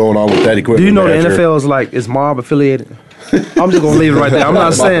interviews going on with that equipment. Do you know manager. the NFL is mob affiliated? I'm just going to leave it right there. I'm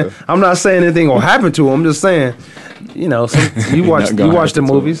not saying anything will happen to him. I'm just saying, you watch the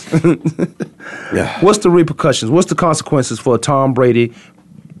movies. Yeah. What's the repercussions? What's the consequences for Tom Brady,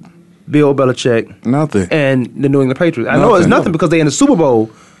 Bill Belichick, nothing, and the New England Patriots? I know it's nothing because they're in the Super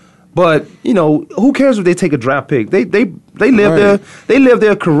Bowl. But who cares if they take a draft pick? They live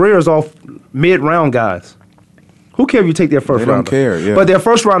their careers off mid-round guys. Who cares if you take their first round? They don't care, yeah. But their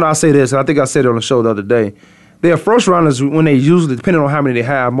first round, I'll say this, and I think I said it on the show the other day, their first rounders, when they usually, depending on how many they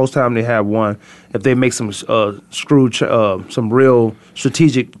have, most time they have one. If they make some some real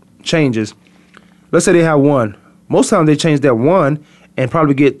strategic changes, let's say they have one. Most times they change that one and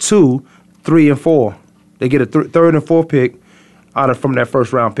probably get 2, 3, and 4. They get a third and fourth pick from that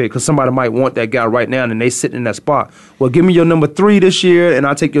first round pick because somebody might want that guy right now and they sitting in that spot. Well, give me your number 3 this year and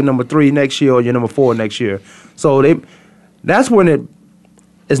I'll take your number 3 next year or your number 4 next year. So that's when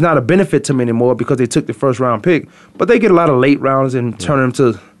it's not a benefit to them anymore because they took the first round pick. But they get a lot of late rounds and turn them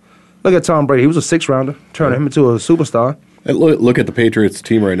to, look at Tom Brady. He was a 6th rounder, turn him into a superstar. And look at the Patriots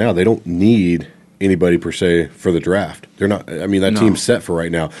team right now. They don't need anybody per se for the draft. They're not. I mean, that team's set for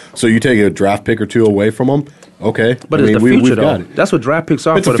right now. So you take a draft pick or 2 away from them. Okay, but it's the future, though. That's what draft picks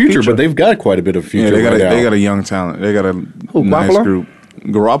are. It's for the future, but they've got quite a bit of future. Yeah, they got a young talent. They got a nice group.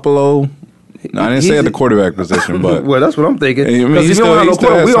 Garoppolo. No, I didn't say at the quarterback position, but well, that's what I'm thinking. I mean, we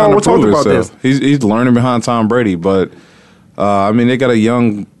all talked about this. He's learning behind Tom Brady, but they got a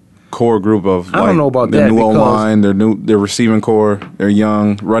young core group of. I don't know about their that. New O-line, their receiving core, they're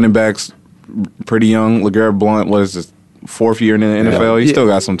young running backs, pretty young. LeGarrette Blount was his 4th year in the NFL. He still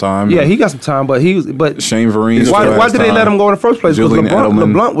got some time. Yeah, he got some time, but Shane Vereen. Why did they let him go in the first place? Because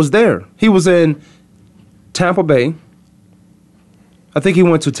LeBlanc was there. He was in Tampa Bay. I think he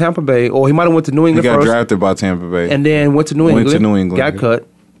went to Tampa Bay, or he might have went to New England first. He got drafted by Tampa Bay. And then went to New England. Got cut.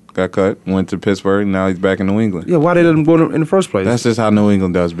 got cut, went to Pittsburgh, and now he's back in New England. Yeah, why they let him go in the first place? That's just how New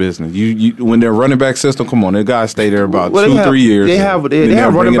England does business. You when their running back system, come on, their guys stay there about 2-3 years. They have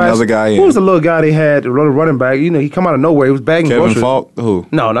running backs. Another guy in. Who was the little guy they had, the running back? You know, he come out of nowhere. He was bagging Kevin groceries. Falk? Who?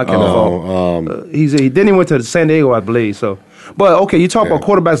 No, not Kevin Falk. Then he went to San Diego, I believe. So, but okay, you talk about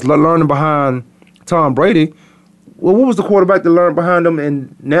quarterbacks learning behind Tom Brady. Well, what was the quarterback that learned behind him?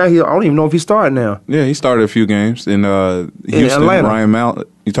 And now I don't even know if he started now. Yeah, he started a few games in Houston. Atlanta. Ryan Mallett.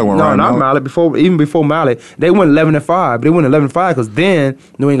 You talking about Ryan Mallett? No, not Mallett. Even before Mallett, they went 11-5. They went 11-5 because then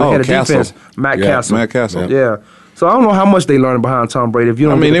New England had a defense. Matt Castle. Yeah. So I don't know how much they learned behind Tom Brady. If you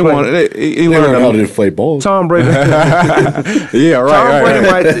don't, they learned how to deflate balls. Tom Brady. Yeah, right.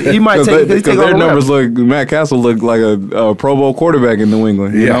 Tom Brady might take their numbers look. Matt Castle looked like a Pro Bowl quarterback in New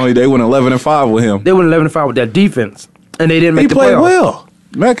England. You know, they went 11-5 with him. They went 11-5 with that defense, and they didn't make the playoffs. He played well.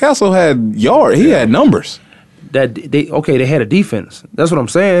 Matt Castle had yards. He had numbers. They had a defense. That's what I'm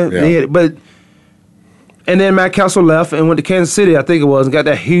saying. Yeah. And then Matt Castle left and went to Kansas City, I think it was, and got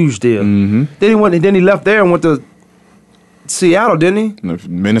that huge deal. Mm-hmm. Then he left there and went to Seattle, didn't he?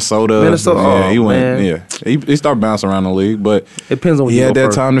 Minnesota. Yeah, he went. Yeah, he started bouncing around the league, but it depends on. He had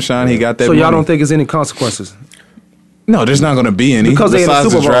that time to shine. He got that. So y'all money. don't think there's any consequences? No, there's not going to be any because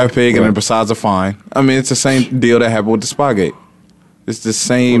besides the draft pick and besides a fine. I mean, it's the same deal that happened with the Spygate. It's the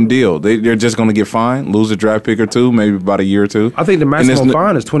same deal. They're just going to get fined, lose a draft pick or two, maybe about a year or two. I think the maximum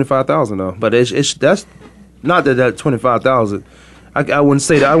fine is $25,000 though, but that's not that $25,000. I wouldn't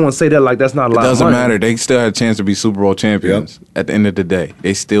say that. I wouldn't say that like that's not a lot. It doesn't of money. matter. They still have a chance to be Super Bowl champions. At the end of the day,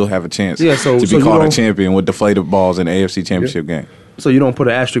 they still have a chance to be called a champion with deflated balls in the AFC Championship game. So you don't put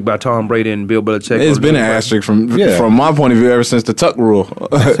an asterisk by Tom Brady and Bill Belichick? It's been an asterisk from my point of view ever since the Tuck rule.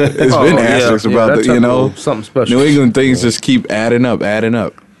 It's been an asterisk about the something special. New England things just keep adding up.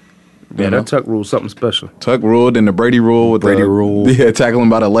 Yeah, that Tuck rule something special. Tuck rule, then the Brady rule with rule. Yeah, tackling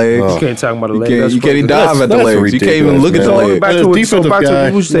by the legs. You can't tackle by the legs. You can't even dive at the legs. You can't even look at the legs. Back to what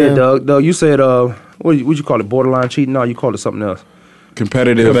you said, Doug. Doug, you said what you call it? Borderline cheating? No, you called it something else.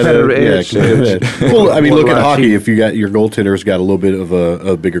 Competitive edge. Well, I mean, look at hockey. If you got your goaltender's got a little bit of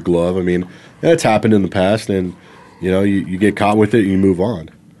a bigger glove, I mean, that's happened in the past, and you get caught with it and you move on.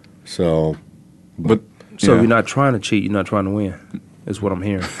 So, you're not trying to cheat. You're not trying to win. Is what I'm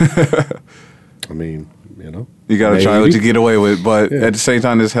hearing. I mean, you got to try what you get away with, but at the same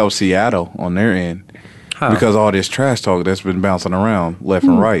time, this helps Seattle on their end. How? Because all this trash talk that's been bouncing around left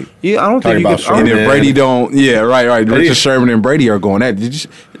and right. Yeah, I don't think you can. And if Brady don't, right. Richard Sherman and Brady are going at it.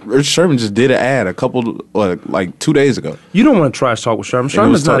 Richard Sherman just did an ad a couple, like 2 days ago. You don't want to trash talk with Sherman.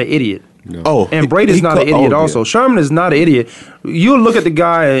 Sherman's not an idiot. No. Oh, and Brady's not an idiot also. Sherman is not an idiot. You'll look at the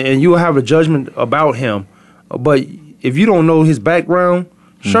guy and you'll have a judgment about him, but if you don't know his background,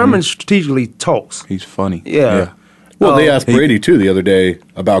 Sherman strategically talks. He's funny. Yeah. Well, they asked Brady, too, the other day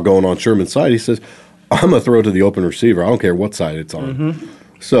about going on Sherman's side. He says, I'm going to throw it to the open receiver. I don't care what side it's on. Mm-hmm.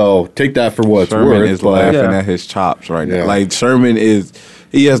 So take that for what Sherman it's worth. Is laughing at his chops right now. Like, Sherman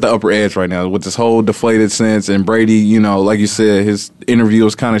he has the upper edge right now with this whole deflated sense. And Brady, like you said, his interview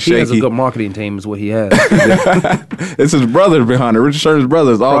was kind of shaky. He has a good marketing team is what he has. It's his brother behind it. Richard Sherman's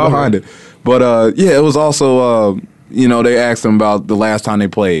brother is all behind it. But, it was also... they asked him about the last time they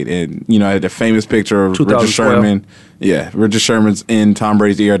played, and had the famous picture of Richard Sherman. Yeah, Richard Sherman's in Tom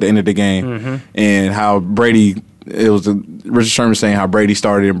Brady's ear at the end of the game, and how Brady. It was Richard Sherman saying how Brady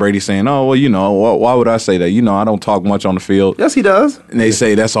started, and Brady saying, "Oh well, why would I say that? I don't talk much on the field." Yes, he does. And they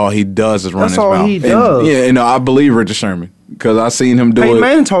say that's all he does is run his mouth. That's all he does. And I believe Richard Sherman because I seen him do it. Peyton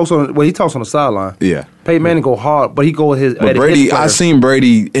Manning talks on the sideline. Yeah. Peyton Manning go hard, but he go with his. But Brady, I seen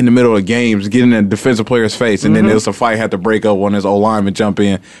Brady in the middle of games get in a defensive player's face, and then there's a fight had to break up when his old lineman jump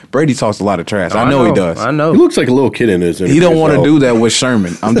in. Brady talks a lot of trash. I know he does. I know. He looks like a little kid in his interviews. He don't want to do that with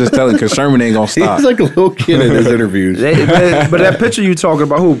Sherman. I'm just telling you, because Sherman ain't gonna stop. He's like a little kid in his interviews. But that picture you talking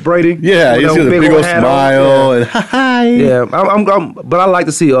about, who Brady? Yeah, he's got a big old smile and hi. Yeah, but I like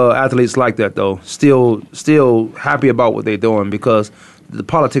to see athletes like that though. Still happy about what they're doing because the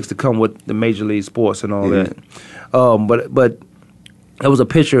politics that come with the major league sports and all that. But there was a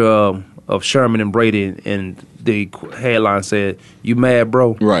picture of Sherman and Brady, and the headline said, "You mad,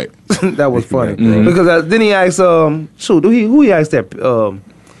 bro?" Right. That was funny because then he asked, who he asked that?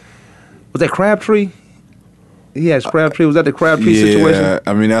 Was that Crabtree? He asked Crabtree. Was that the Crabtree situation? Yeah,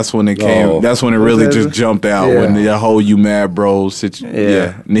 I mean that's when it came. That's when it really just jumped out when the whole "you mad, bro" situation.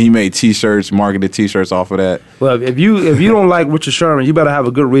 Yeah, and he made T-shirts, marketed T-shirts off of that. Well, if you don't like Richard Sherman, you better have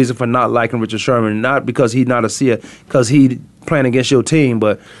a good reason for not liking Richard Sherman. Not because he's not a seer, because he playing against your team,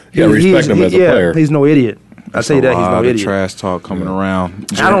 but respect him as a player. He's no idiot. I say that he's no idiot. Trash talk coming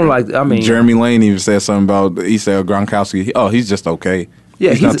around. I don't like. I mean, Jeremy Lane even said something about. He said Gronkowski. Oh, he's just okay.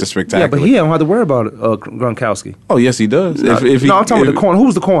 He's not the spectacular. Yeah, but he don't have to worry about Gronkowski. Oh, yes, he does. No, I'm talking about the corner.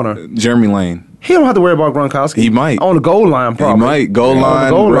 Who's the corner? Jeremy Lane. He don't have to worry about Gronkowski. He might. On the goal line, probably. He might. Goal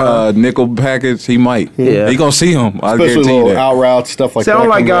line, nickel package, he might. Yeah. He going to see him. I Especially guarantee little that. out routes, stuff like See, that. I don't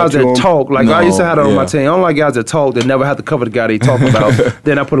like guys that talk. Like, I used to have that on my yeah. team. I don't like guys that talk that never have to cover the guy they talking about.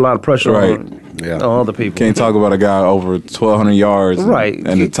 Then I put a lot of pressure on other people. Can't talk about a guy over 1,200 yards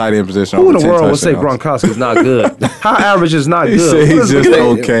and the tight end position. Who over in the 10 world would say touchdowns. Gronkowski's not good? How average is not He good? said he's just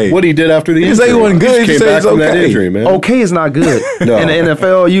okay. What he did after the He injury. said he wasn't good. He Came said back he's from that okay. injury, man. Okay is not good. No. In the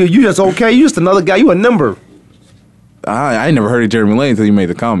NFL, you just okay. You just another guy. You a number. I ain't never heard of Jeremy Lane until you made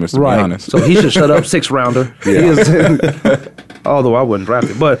the comments, to be honest. So he should shut up, 6th rounder. Although I wouldn't draft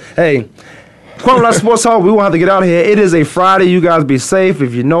it. But, hey, Kwamie Lassiter Sports Talk, we won't have to get out of here. It is a Friday. You guys be safe.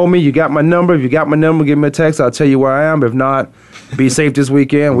 If you know me, you got my number. If you got my number, give me a text. I'll tell you where I am. If not, be safe this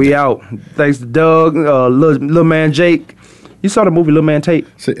weekend. We out. Thanks to Doug, little man Jake. You saw the movie Little Man Tate?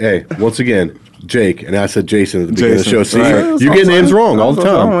 Hey, once again, Jake, and I said Jason at the beginning of the show. See, right. you get names wrong all the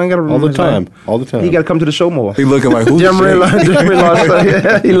time. I ain't gotta All the remember his time. name. All the time. He got to come to the show more. He looking like, who's Jeremy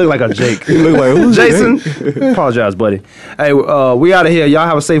Jake? he looked like a Jake. He look like, who's Jason, Jake? apologize, buddy. Hey, we out of here. Y'all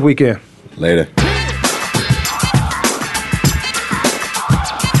have a safe weekend. Later.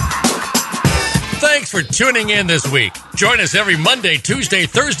 Thanks for tuning in this week. Join us every Monday, Tuesday,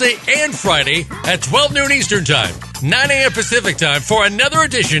 Thursday, and Friday at 12 noon Eastern Time, 9 a.m. Pacific Time for another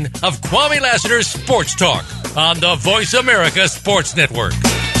edition of Kwamie Lassiter's Sports Talk on the Voice America Sports Network.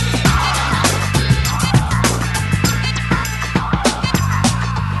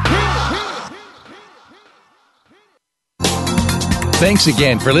 Thanks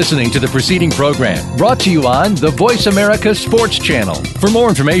again for listening to the preceding program, brought to you on the Voice America Sports Channel. For more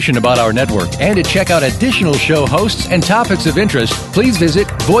information about our network and to check out additional show hosts and topics of interest, please visit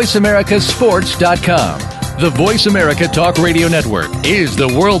voiceamericasports.com. The Voice America Talk Radio Network is the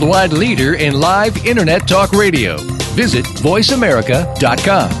worldwide leader in live Internet talk radio. Visit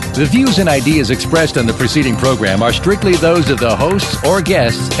voiceamerica.com. The views and ideas expressed on the preceding program are strictly those of the hosts or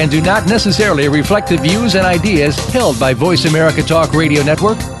guests and do not necessarily reflect the views and ideas held by Voice America Talk Radio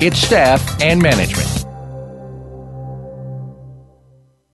Network, its staff, and management.